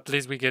that at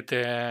least we get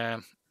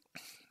the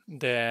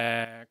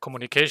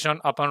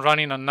communication up and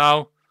running. And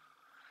now,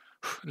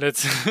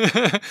 let's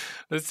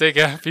take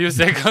a few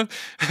seconds,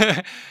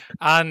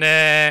 and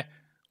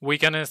we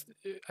can.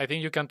 I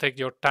think you can take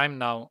your time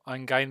now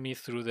and guide me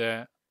through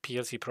the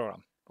PLC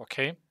program.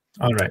 Okay.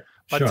 All right.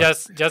 But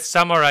just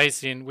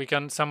summarizing, we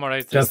can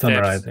summarize the steps.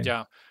 Summarizing.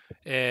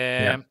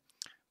 Yeah.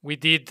 We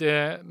did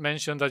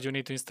mention that you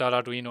need to install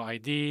Arduino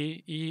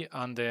IDE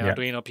and the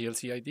Arduino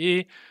PLC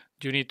IDE.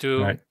 You need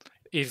to,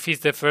 if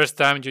it's the first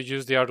time you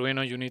use the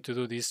Arduino, you need to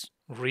do this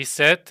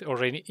reset or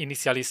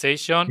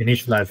initialization.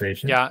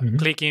 Yeah,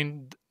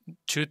 clicking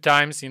 2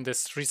 times in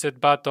this reset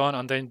button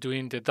and then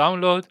doing the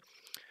download.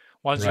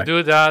 Once you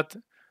do that,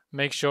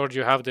 make sure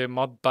you have the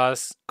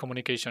Modbus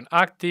communication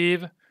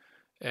active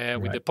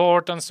with the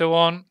port and so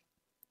on.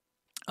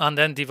 And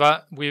then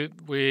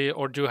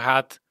you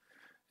had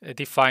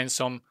define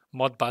some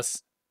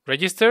Modbus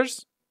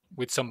registers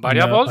with some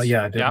variables.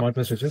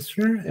 Modbus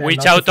register,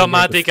 which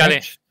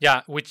automatically,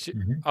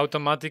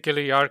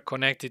 automatically are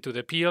connected to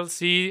the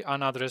PLC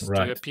and addressed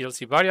to the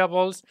PLC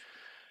variables.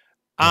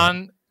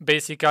 And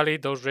basically,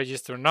 those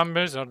register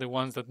numbers are the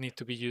ones that need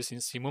to be used in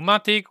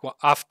Simumatik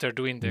after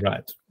doing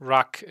the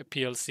rack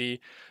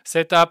PLC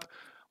setup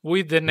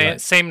with the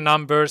same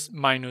numbers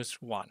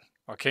 -1.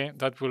 Okay,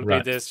 that will be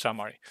the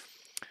summary.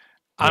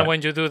 And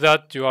when you do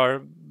that, you are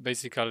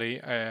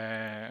basically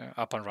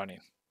up and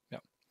running. Yeah.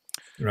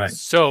 Right.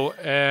 So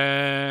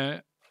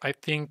I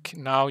think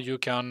now you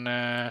can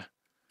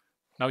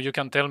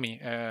tell me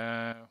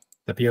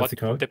the PLC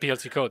code. The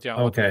PLC code, yeah.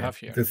 Okay. What we have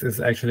here. This is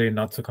actually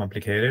not so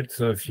complicated.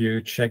 So if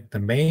you check the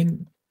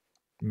main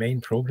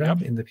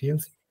program in the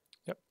PLC,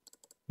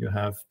 you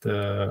have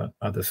the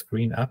other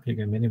screen up. You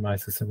can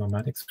minimize the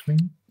Simumatik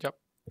screen. Yep.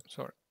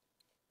 Sorry.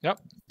 Yep.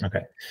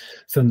 Okay.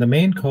 So in the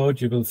main code,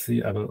 you will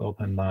see, I will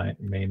open my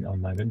main on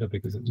my window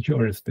because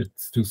yours is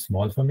too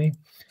small for me.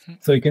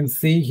 So you can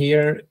see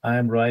here,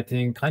 I'm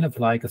writing kind of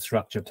like a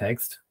structured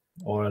text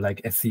or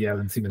like SCL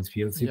and Siemens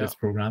PLC, this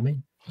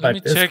programming. Let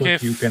me check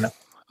if you can.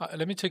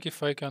 Let me check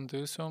if I can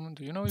do some.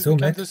 Do you know if you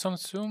can do some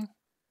zoom?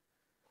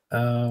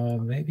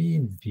 Maybe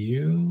in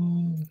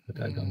view, but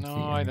I don't see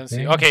anything. I don't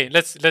see. Okay,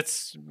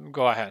 let's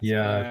go ahead.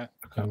 Yeah,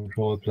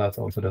 Control plus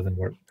also doesn't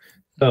work.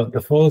 So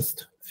the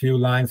first few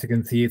lines you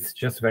can see it's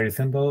just very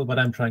simple. What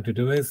I'm trying to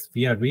do is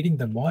we are reading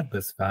the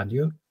Modbus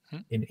value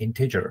in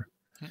integer.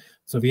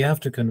 So we have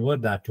to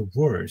convert that to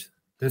Word.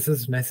 This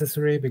is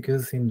necessary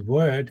because in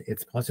Word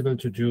it's possible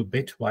to do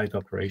bitwise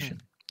operation.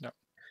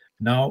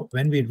 Now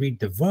when we read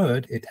the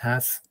word, it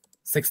has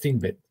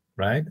 16-bit.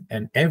 Right?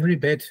 And every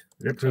bit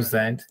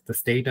represents the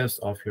status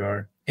of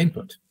your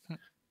input.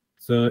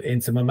 So in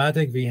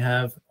Simumatik, we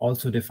have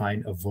also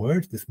defined a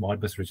word, this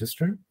Modbus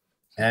register.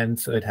 And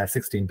so it has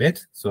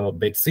 16-bit. So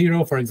bit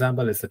 0, for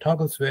example, is the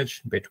toggle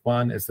switch. Bit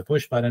 1 is the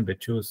push button.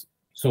 Bit 2 is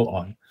so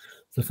on.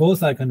 So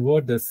first, I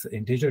convert this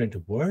integer into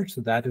word.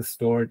 So that is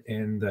stored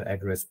in the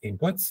address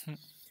inputs.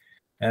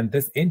 And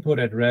this input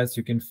address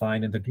you can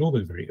find in the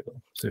global variable.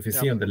 So if you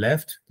see on the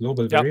left,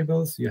 global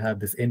variables, you have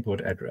this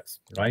input address,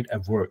 right? A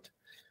word.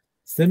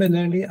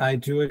 Similarly, I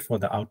do it for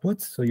the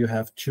outputs. So you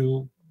have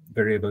two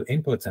variable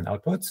inputs and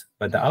outputs,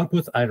 but the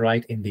outputs I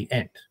write in the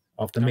end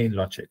of the main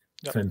logic.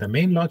 So in the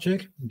main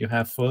logic, you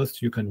have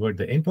first you convert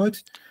the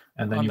input,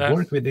 and then you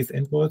work with these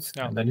inputs,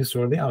 and then you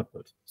store the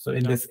output. So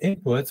in this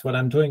inputs, what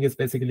I'm doing is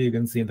basically you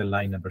can see in the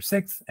line number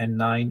 6 and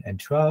 9 and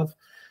 12,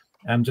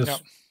 I'm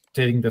just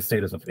taking the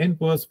status of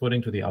inputs,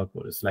 putting to the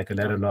output. It's like a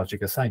ladder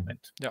logic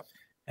assignment.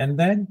 And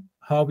then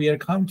how we are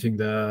counting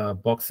the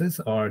boxes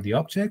or the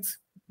objects,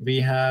 we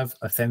have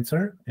a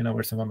sensor in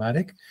our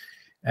Simumatik,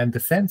 and the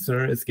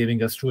sensor is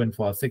giving us true and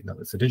false signal.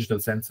 It's a digital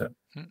sensor.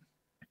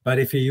 But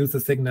if you use the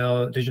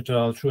signal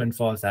digital true and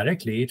false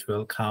directly, it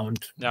will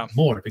count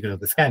more because of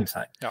the scan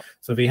time.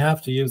 So we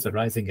have to use a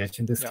rising edge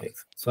in this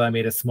case. So I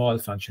made a small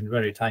function,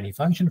 very tiny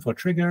function for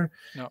trigger.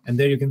 And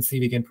there you can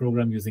see we can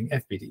program using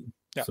FBD.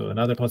 So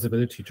another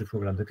possibility to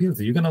program the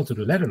PLC. You can also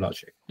do ladder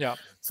logic.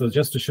 So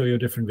just to show you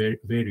different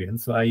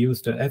variants. So I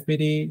used the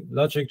FBD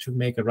logic to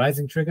make a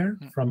rising trigger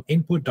from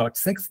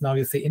input.6. Now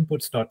you see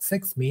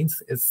inputs.6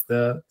 means it's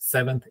the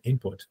 7th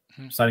input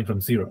starting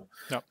from 0.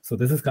 So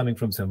this is coming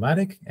from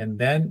Simumatik. And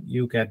then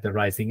you get the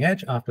rising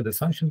edge after this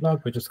function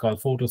block, which is called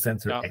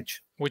photosensor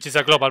edge. Which is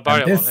a global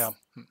variable.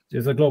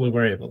 Is a global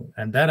variable.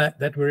 And that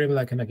variable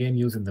I can again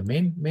use in the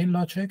main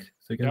logic.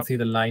 So you can see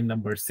the line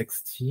number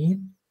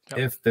 16.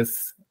 If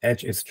this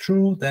edge is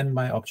true, then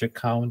my object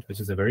count,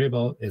 which is a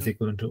variable, is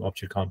equivalent to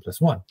object count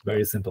plus 1.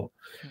 Very simple.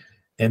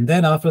 And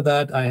then after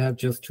that, I have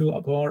just two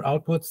more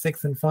outputs,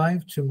 6 and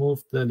 5, to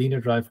move the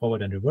linear drive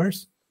forward and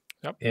reverse.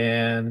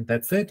 And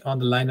that's it. On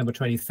the line number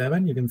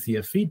 27, you can see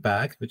a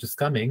feedback, which is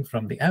coming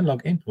from the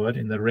analog input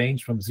in the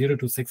range from 0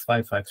 to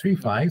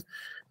 65535.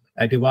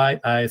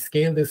 I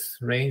scale this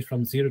range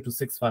from 0 to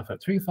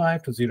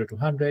 65535 to 0 to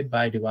 100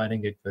 by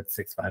dividing it with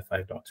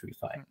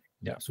 655.35.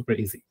 Super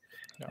easy.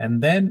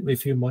 And then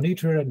if you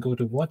monitor and go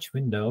to watch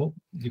window,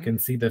 you can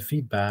see the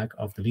feedback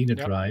of the linear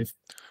drive.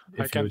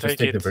 If you just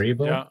take the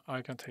variable,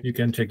 you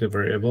can take the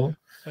variable.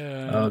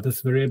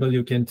 This variable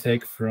you can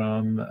take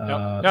from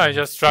I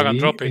just drag and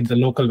drop it in the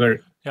local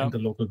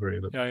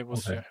variable.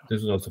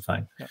 This is also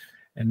fine.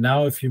 And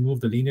now if you move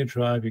the linear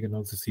drive, you can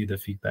also see the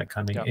feedback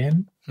coming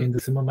in the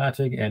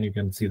Simumatik, and you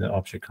can see the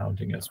object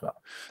counting as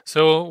well.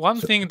 So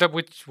one thing that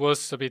which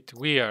was a bit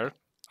weird,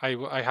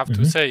 I have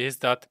to say, is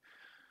that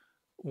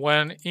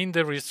when in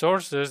the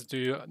resources do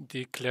you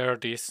declare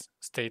these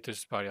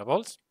status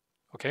variables,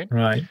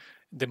 right?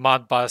 The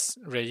Modbus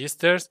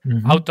registers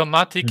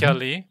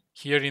automatically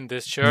here in the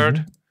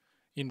shared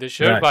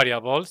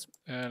variables.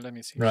 Let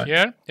me see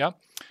here.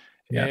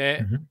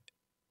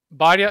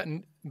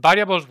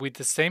 Variables with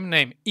the same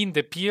name in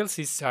the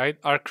PLC side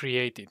are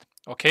created.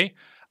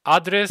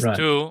 Addressed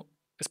to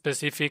a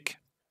specific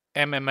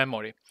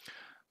memory.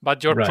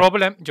 But your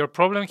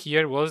problem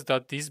here was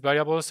that these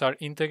variables are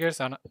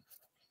integers and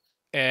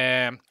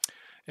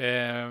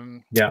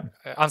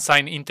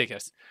unsigned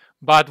integers.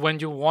 But when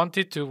you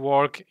wanted to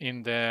work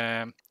in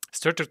the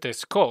starter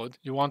test code,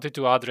 you wanted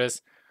to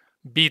address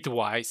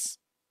bitwise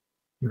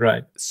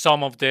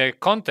some of the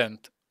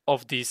content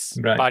of these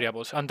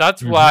variables. And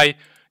that's why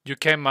you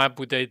came up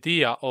with the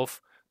idea of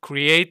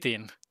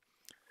creating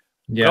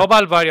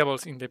global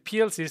variables in the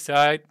PLC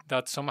side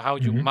that somehow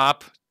you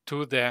map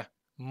to the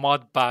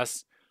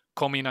Modbus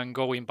coming and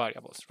going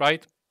variables,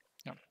 right?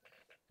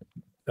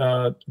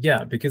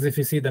 Yeah, because if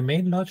you see the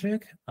main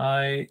logic,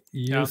 I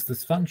use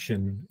this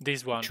function,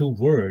 this one, to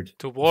word,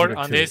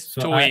 and this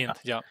to int.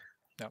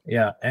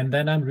 Yeah, and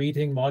then I'm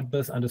reading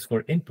modbus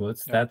underscore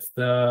inputs. That's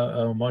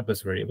the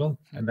modbus variable,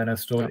 and then I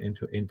store it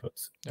into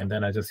inputs, and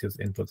then I just use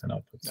inputs and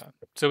outputs.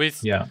 So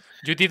it's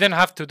you didn't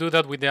have to do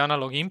that with the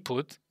analog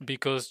input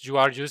because you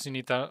are using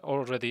it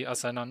already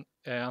as an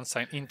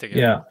unsigned integer.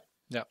 Yeah.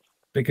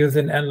 Because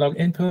in analog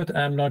input,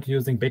 I'm not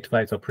using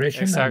bitwise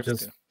operation. Exactly. I'm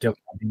just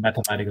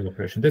mathematical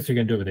operation. This you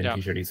can do with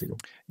integer easily.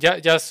 Yeah,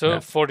 just so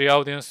for the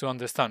audience to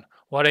understand.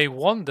 What I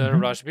wonder,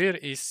 Rashbir,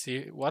 is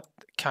what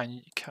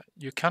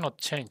you cannot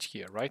change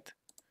here, right?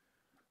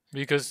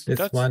 Because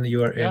this one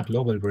you are in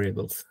global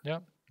variables.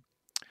 Yeah.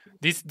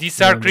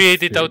 These are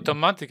created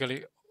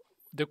automatically.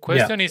 The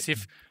question is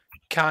if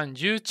can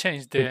you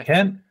change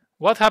the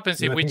what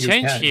happens if we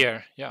change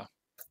here? Yeah.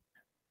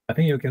 I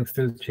think you can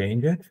still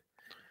change it.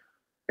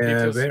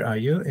 Where are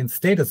you? In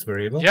status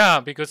variable?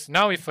 Yeah, because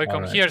now if I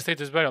come here,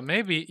 status variable,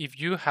 maybe if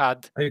you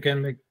had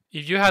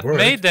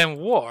made them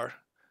war,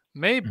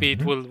 maybe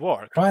it will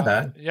work. Try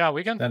that. Yeah,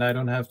 we can. Then I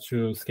don't have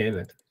to scale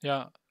it.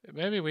 Yeah,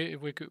 maybe we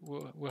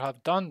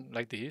have done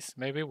like this.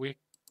 Maybe we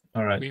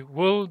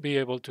will be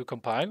able to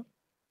compile.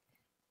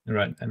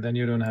 Right, and then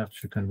you don't have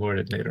to convert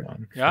it later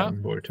on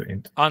from word to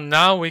int. And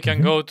now we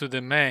can go to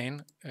the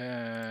main.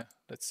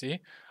 Let's see,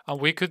 and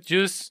we could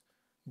use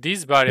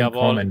this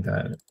variable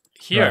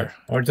here,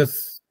 or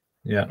just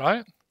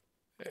right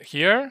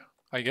here,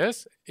 I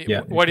guess.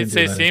 When it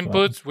says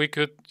inputs, we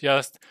could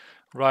just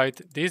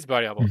write this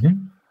variable,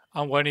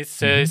 and when it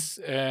says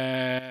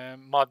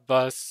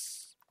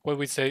modbus, when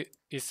we say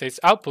it says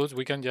outputs,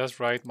 we can just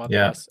write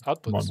modbus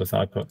outputs. Modbus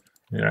output,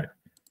 right?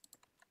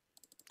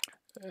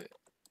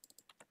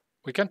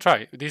 We can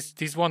try this.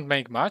 This won't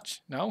make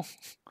much now.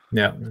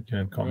 Yeah, we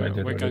can comment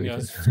it. We can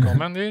just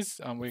comment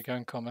this, and we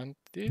can comment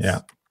this.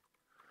 Yeah.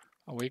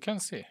 And we can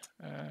see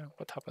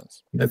what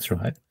happens. That's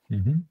right.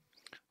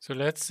 So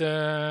let's,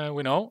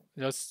 we know,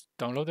 just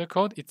download the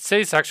code. It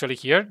says actually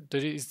here,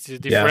 there is the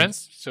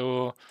difference.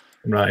 So,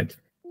 right.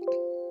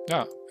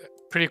 Yeah,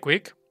 pretty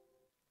quick.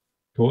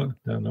 Cool,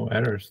 there are no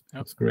errors.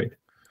 That's great.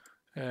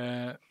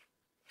 And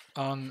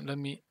let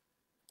me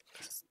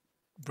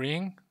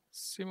bring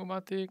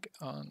Simumatik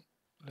and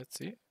let's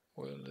see.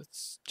 Well,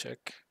 let's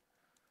check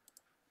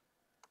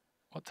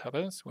what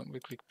happens when we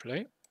click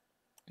play.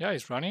 Yeah,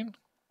 it's running.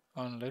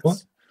 And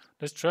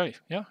let's try.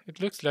 Yeah, it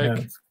looks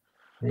like.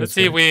 Let's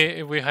see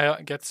if we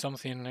get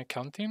something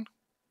counting.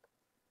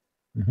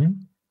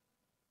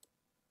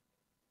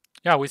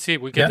 Yeah, we see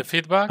we get the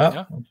feedback.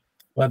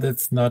 But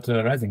it's not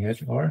a rising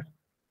edge, or?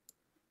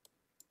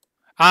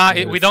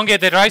 We don't get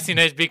the rising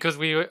edge because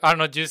we are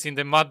not using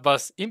the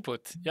modbus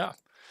input. Yeah,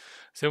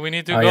 so we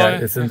need to go.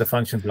 Yeah, it's in the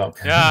function block.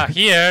 Yeah,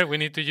 here we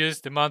need to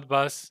use the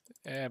modbus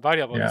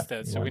variable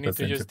instead. So we need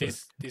to use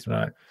this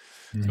one.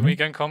 So we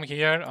can come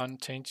here and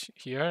change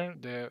here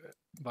the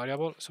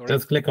variable. Sorry.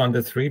 Just click on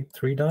the three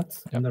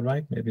dots on the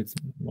right. Maybe it's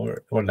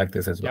more or like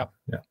this as well.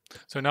 Yeah.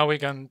 So now we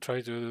can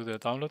try to do the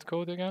download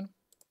code again.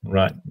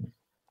 Right.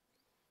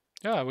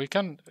 Yeah, we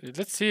can.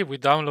 Let's see if we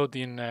download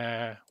in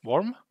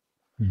warm.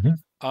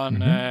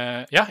 And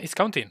yeah, it's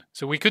counting.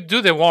 So we could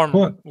do the warm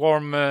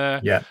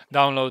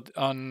download,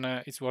 and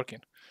it's working.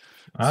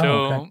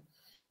 So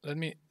let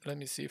me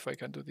see if I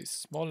can do this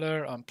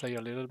smaller and play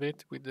a little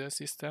bit with the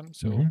system.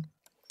 So.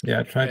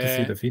 Yeah, try to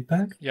see the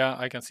feedback. Yeah,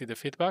 I can see the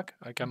feedback.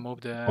 I can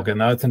move the... Okay,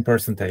 now it's in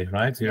percentage,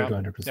 right? 0 to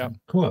 100%. Yeah.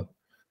 Cool.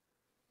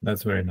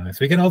 That's very nice.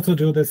 We can also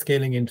do the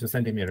scaling into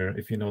centimeter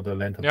if you know the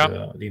length of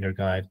the linear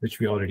guide, which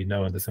we already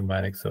know in the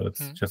Simumatik. So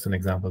it's just an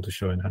example to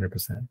show in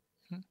 100%.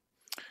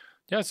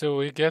 Yeah, so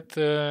we get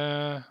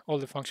all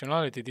the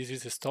functionality. This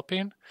is the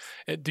stopping.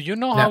 Do you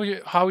know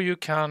how you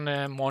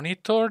can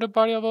monitor the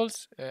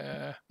variables?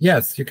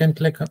 Yes, you can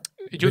click on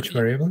which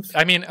variables.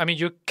 I mean,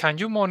 can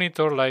you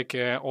monitor like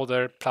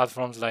other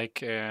platforms like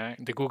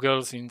the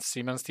Googles in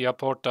Siemens TIA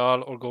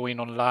portal or going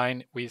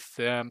online with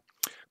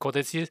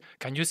codices?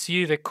 Can you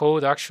see the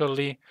code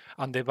actually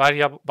and the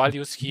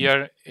values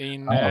here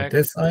in?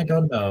 This I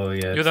don't know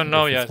yet. You don't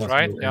know yet,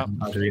 right? Yeah.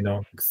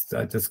 Arduino.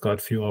 I just got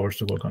a few hours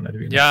to work on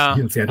Arduino. Yeah.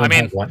 I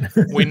mean,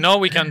 we know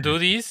we can do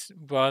this,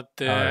 but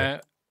I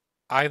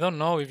don't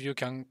know if you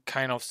can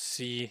kind of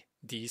see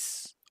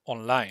this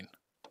online.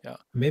 Yeah.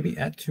 Maybe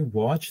add to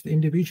watch the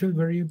individual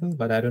variable,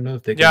 but I don't know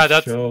if they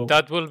can show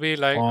that will be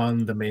like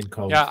on the main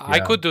code. Yeah, I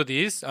could do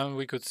this, and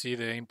we could see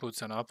the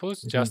inputs and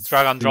outputs. Just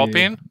drag and drop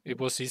in. It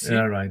was easy.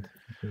 Yeah, right.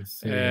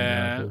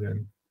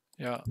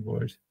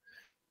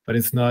 But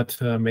it's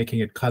not making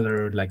it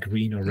color like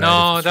green or red.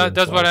 No,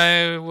 that's what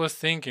I was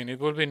thinking. It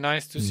would be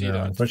nice to see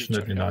that.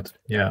 Unfortunately not.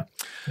 Yeah.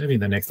 Maybe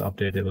in the next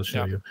update they will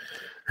show you.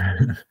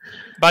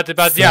 But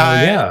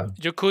so,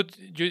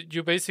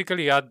 you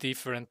basically add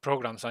different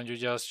programs and you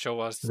just show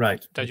us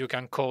that you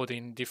can code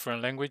in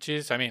different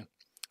languages. I mean,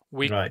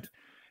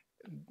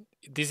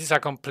 this is a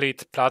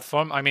complete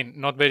platform. I mean,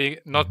 not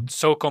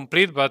so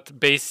complete, but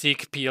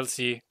basic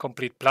PLC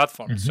complete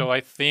platform. So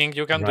I think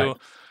you can do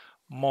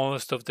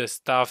most of the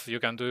stuff you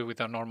can do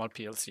with a normal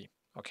PLC.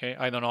 Okay,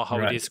 I don't know how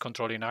it is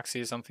controlling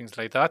axis and things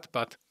like that,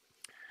 but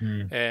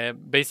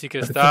basic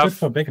but stuff. It's good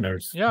for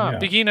beginners. Yeah,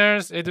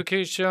 beginners,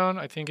 education.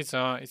 I think it's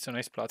a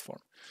nice platform.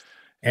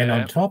 And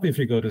on top, if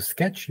you go to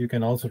Sketch, you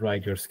can also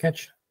write your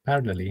sketch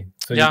parallelly.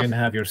 So you can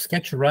have your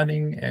sketch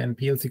running and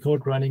PLC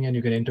code running, and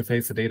you can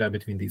interface the data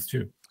between these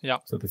two. Yeah.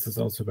 So this is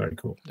also very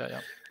cool.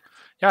 Yeah.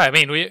 I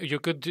mean, you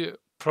could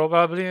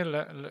probably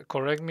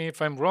correct me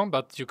if I'm wrong,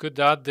 but you could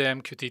add the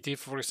MQTT,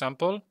 for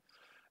example,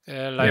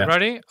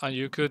 library, and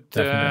you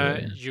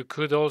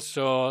could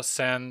also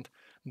send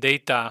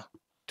data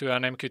to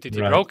an MQTT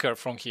broker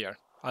from here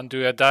and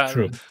do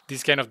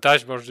this kind of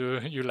dashboard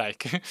you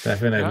like.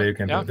 Definitely, you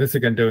can do this.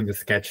 You can do in the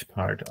sketch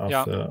part of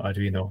the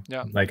Arduino.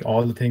 Like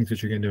all the things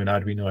which you can do in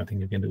Arduino, I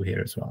think you can do here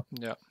as well.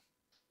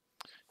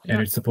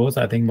 And it's supposed,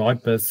 I think,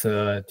 Modbus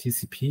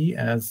TCP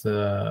as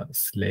a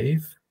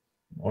slave,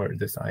 or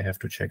this I have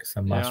to check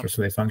some master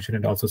slave function.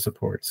 It also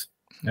supports,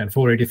 and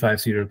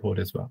 485 serial port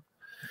as well.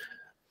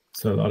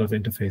 So a lot of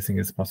interfacing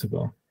is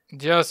possible.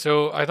 Yeah.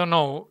 So I don't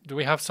know. Do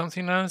we have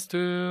something else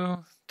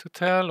to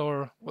tell,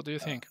 or what do you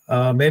think?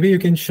 Maybe you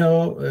can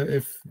show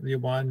if you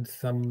want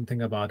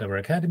something about our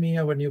academy,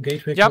 our new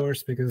gateway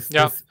course, because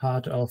this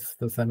part of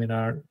the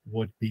seminar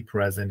would be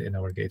present in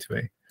our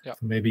gateway. So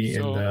maybe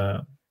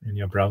in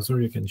your browser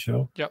you can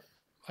show.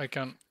 I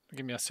can.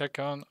 Give me a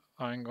second.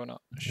 I'm gonna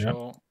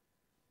show.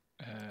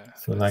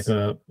 So like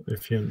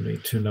if you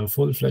need to know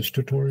full-fledged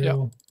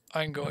tutorial.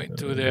 I'm going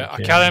to the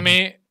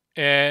academy.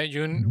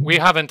 We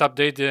haven't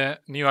updated the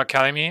new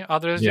academy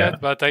address yet,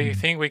 but I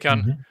think we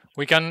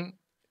can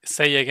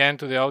say again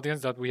to the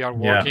audience that we are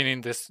working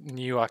in this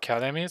new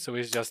academy. So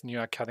it's just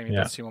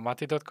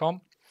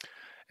newacademy.simumatik.com.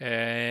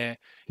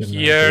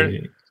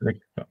 Here,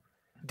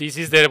 this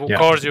is the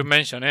course you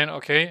mentioned.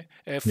 Okay,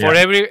 for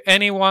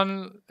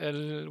anyone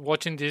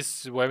watching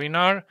this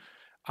webinar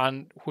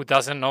and who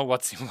doesn't know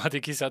what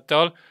Simumatik is at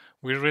all,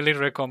 we really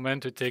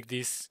recommend to take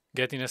this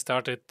Getting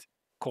Started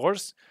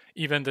course.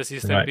 Even the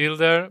system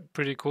builder,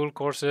 pretty cool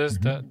courses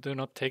that do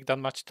not take that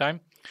much time.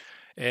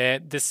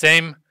 The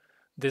same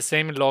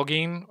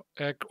login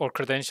or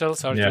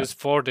credentials are used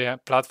for the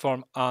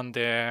platform and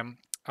the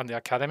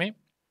academy.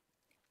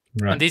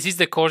 And this is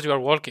the course you are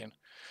working.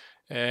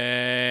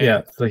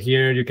 So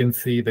here you can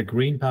see the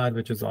green part,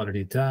 which is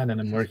already done,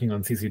 and I'm working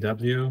on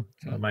CCW,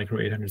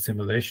 Micro 800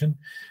 simulation,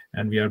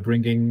 and we are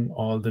bringing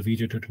all the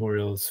video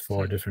tutorials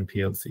for different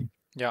PLC.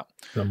 The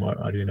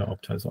Arduino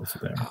Opta is also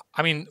there.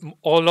 I mean,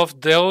 all of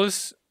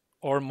those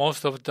or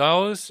most of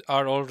those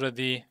are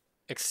already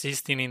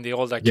existing in the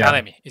old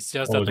academy. It's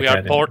just that we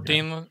are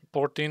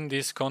porting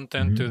this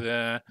content to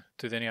the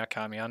new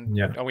academy, and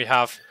we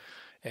have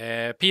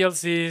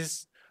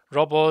PLCs,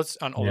 robots,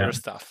 and other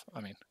stuff.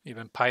 I mean,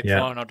 even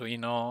Python,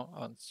 Arduino,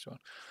 and so on.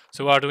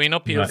 So Arduino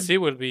PLC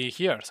will be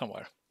here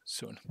somewhere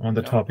soon. On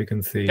the top, you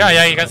can see. You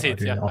can see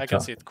it. I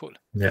can see it. Cool.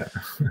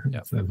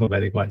 So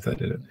alphabetic wise, I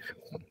did it.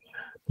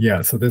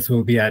 So this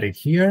will be added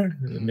here.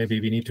 Maybe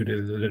we need to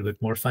do a little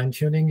bit more fine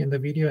tuning in the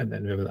video, and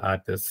then we will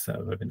add this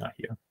webinar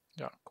here.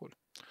 Cool.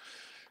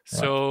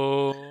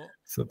 So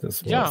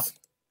this was.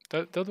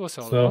 That was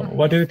all. So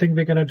what do you think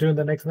we're gonna do in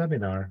the next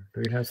webinar?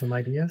 Do you have some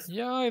ideas?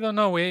 I don't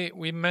know.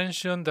 We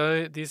mentioned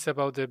this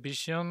about the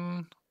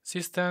vision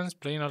systems,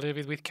 playing a little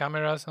bit with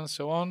cameras and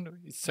so on.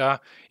 It's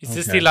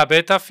still a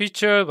beta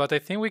feature, but I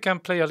think we can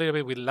play a little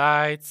bit with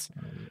lights,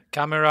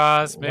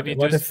 cameras, maybe.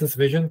 What is this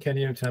vision? Can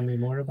you tell me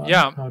more about it?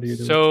 How do you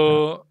do it?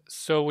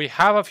 So we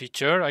have a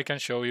feature I can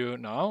show you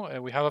now.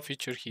 We have a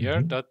feature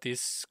here that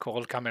is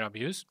called camera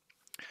views.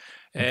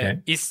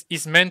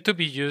 It's meant to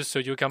be used so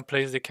you can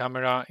place the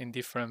camera in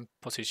different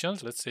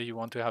positions. Let's say you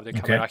want to have the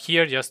camera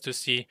here just to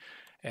see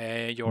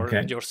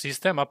your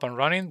system up and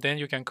running. Then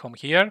you can come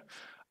here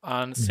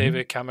and save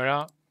a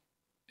camera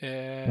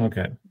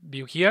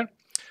view here.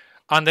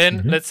 And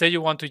then let's say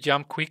you want to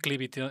jump quickly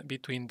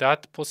between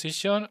that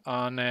position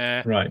and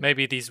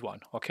maybe this one,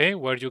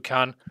 where you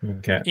can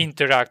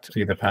interact.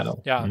 See the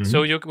panel.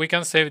 So we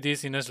can save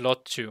this in a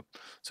slot 2.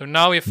 So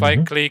now if I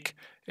click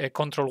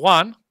Control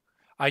 1,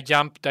 I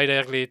jump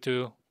directly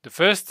to the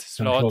first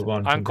slot,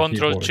 and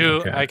Control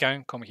 2, I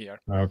can come here.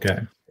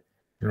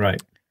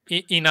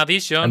 In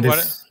addition,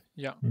 this,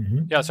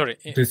 sorry.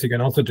 This you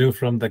can also do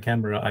from the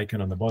camera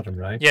icon on the bottom,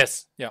 right?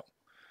 Yes,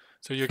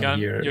 So you can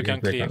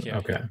click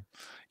here.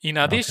 In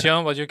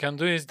addition, what you can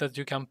do is that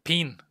you can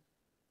pin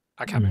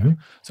a camera.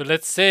 So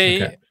let's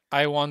say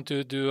I want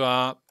to do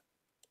a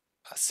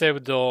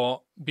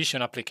pseudo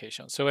vision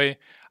application. So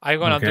I'm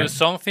gonna do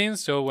something.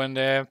 So when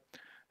the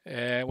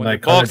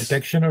like color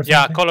detection or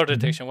something? Color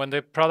detection. When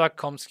the product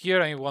comes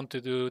here, I want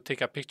to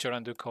take a picture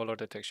and do color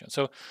detection.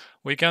 So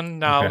we can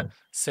now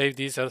save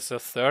this as a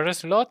third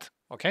slot.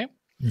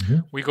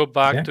 We go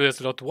back to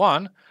slot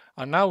 1,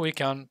 and now we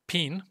can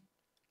pin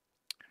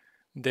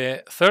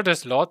the third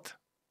slot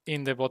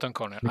in the bottom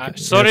corner.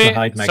 Sorry,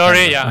 I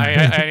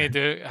need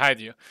to hide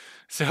you.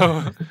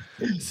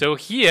 So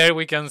here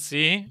we can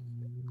see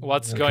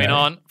what's going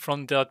on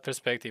from that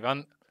perspective.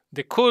 And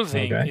the cool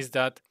thing is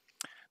that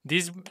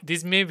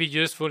this may be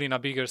useful in a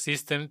bigger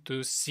system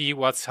to see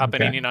what's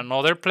happening in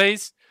another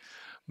place,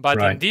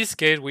 But in this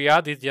case, we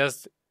added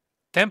just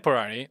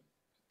temporary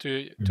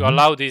to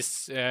allow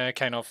this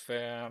kind of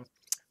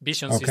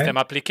vision system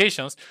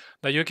applications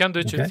that you can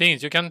do two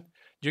things. You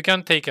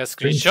can take a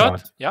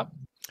screenshot,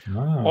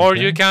 or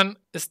you can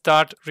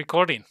start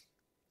recording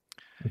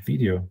a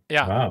video.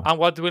 Yeah, wow. And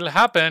what will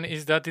happen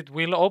is that it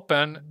will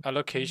open a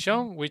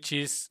location which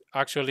is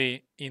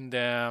actually in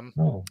the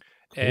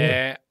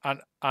a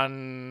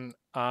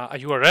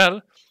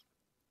URL,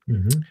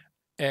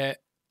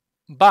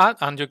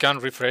 and you can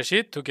refresh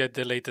it to get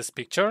the latest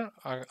picture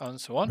and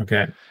so on.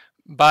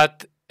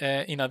 But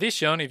in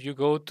addition, if you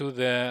go to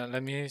the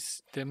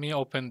let me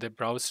open the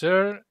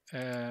browser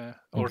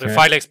or the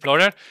file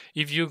explorer.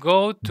 If you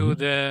go to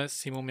the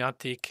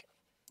Simumatik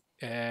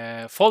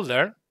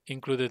folder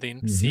included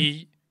in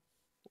C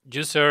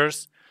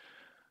users,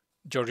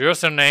 your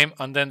username,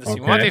 and then the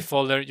Simumatik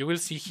folder, you will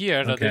see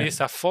here that there is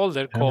a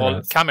folder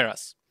called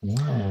cameras.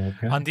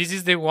 And this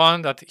is the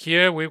one that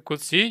here we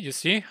could see. You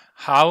see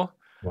how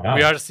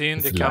we are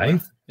seeing the camera.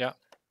 Live?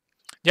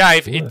 Yeah,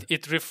 if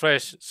it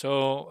refresh.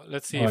 So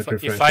let's see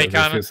if I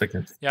can.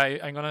 Yeah,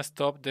 I'm gonna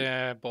stop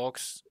the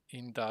box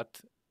in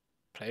that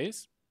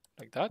place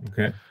like that.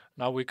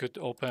 Now we could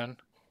open,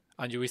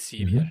 and you will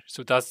see here.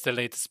 So that's the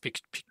latest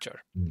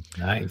picture.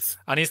 Nice.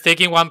 And it's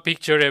taking one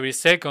picture every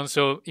second.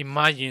 So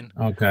imagine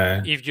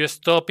if you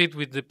stop it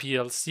with the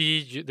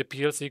PLC, the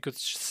PLC could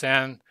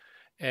send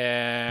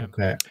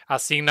a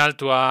signal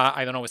to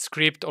a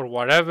script or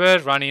whatever,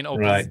 running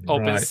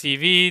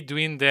OpenCV,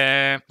 doing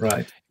the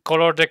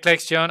color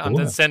detection, and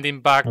then sending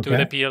back to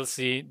the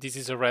PLC. This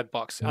is a red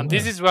box, and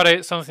this is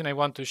what something I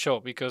want to show,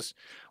 because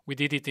we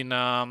did it in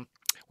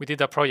we did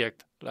a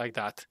project like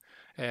that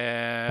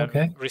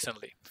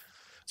recently.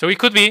 So it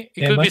could be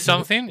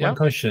something. One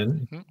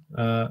question.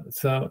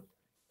 So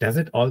does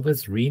it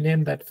always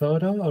rename that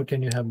photo, or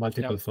can you have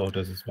multiple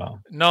photos as well?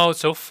 No,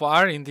 so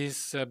far in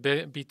this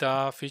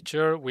beta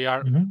feature, we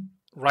are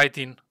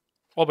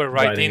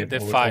overwriting the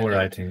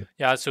file.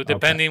 Yeah, so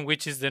depending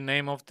which is the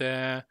name of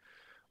the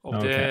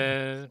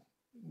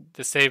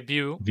saved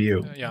view.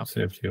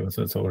 Saved view.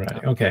 So it's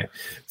overwriting.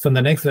 So in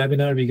the next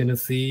webinar, we're going to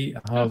see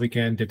how we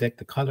can detect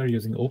the color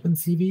using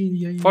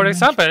OpenCV. For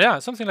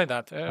example, something like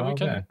that.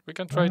 We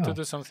can try to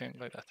do something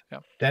like that.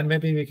 Then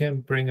maybe we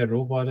can bring a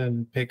robot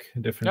and pick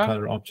different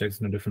color objects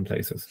in different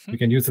places. We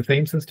can use the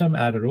same system,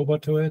 add a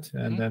robot to it,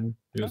 and then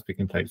use pick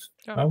and place.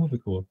 That would be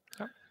cool.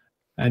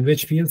 And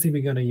which PLC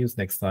we're going to use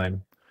next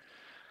time?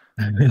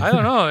 I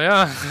don't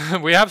know.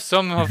 We have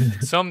some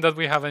that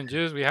we haven't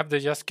used. We have the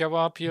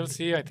Yaskawa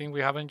PLC. I think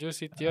we haven't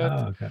used it yet.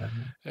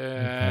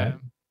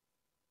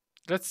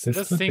 Let's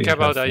think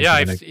about that.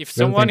 If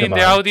someone in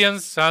the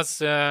audience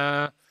has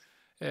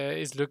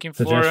is looking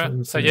for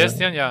a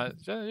suggestion,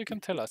 you can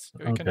tell us.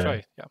 We can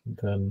try.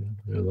 Then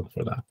we'll look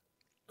for that.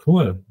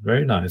 Cool.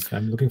 Very nice.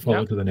 I'm looking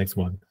forward to the next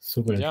one.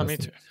 Super interesting. Me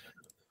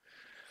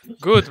too.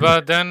 Good,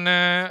 but then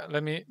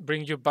let me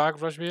bring you back,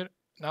 Rajbir.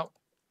 Now.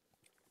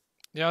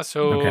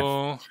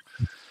 So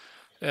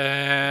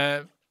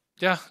I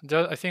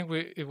think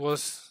it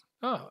was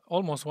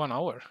almost 1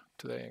 hour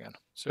today again.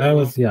 So that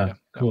was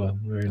cool,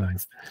 very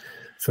nice.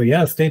 So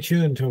stay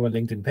tuned to our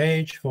LinkedIn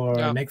page for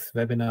our next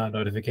webinar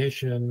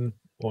notification,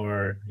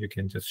 or you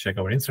can just check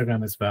our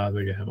Instagram as well,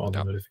 where you have all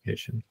the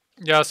notification.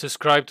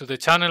 Subscribe to the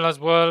channel as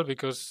well,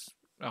 because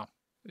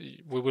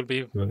we will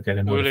be doing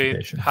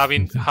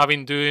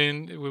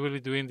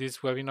these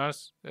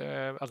webinars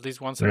at least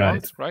once a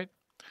month, right?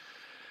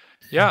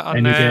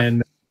 And you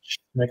can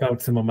check out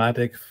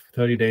Simumatik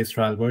 30 days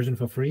trial version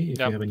for free if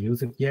you haven't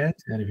used it yet.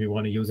 And if you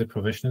want to use it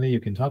professionally, you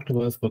can talk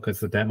to us, book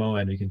us a demo,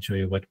 and we can show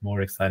you what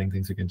more exciting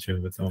things you can show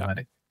with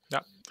Simumatik.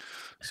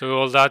 So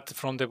all that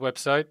from the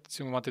website,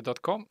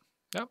 simumatik.com.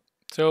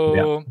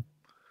 So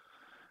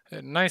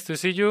nice to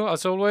see you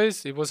as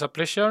always. It was a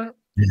pleasure.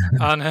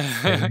 And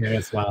here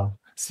as well.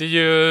 See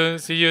you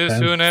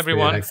soon,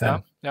 everyone.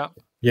 Have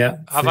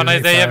a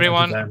nice day,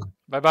 everyone.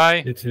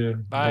 Bye-bye. You too.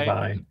 Bye.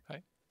 Bye-bye.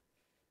 Bye.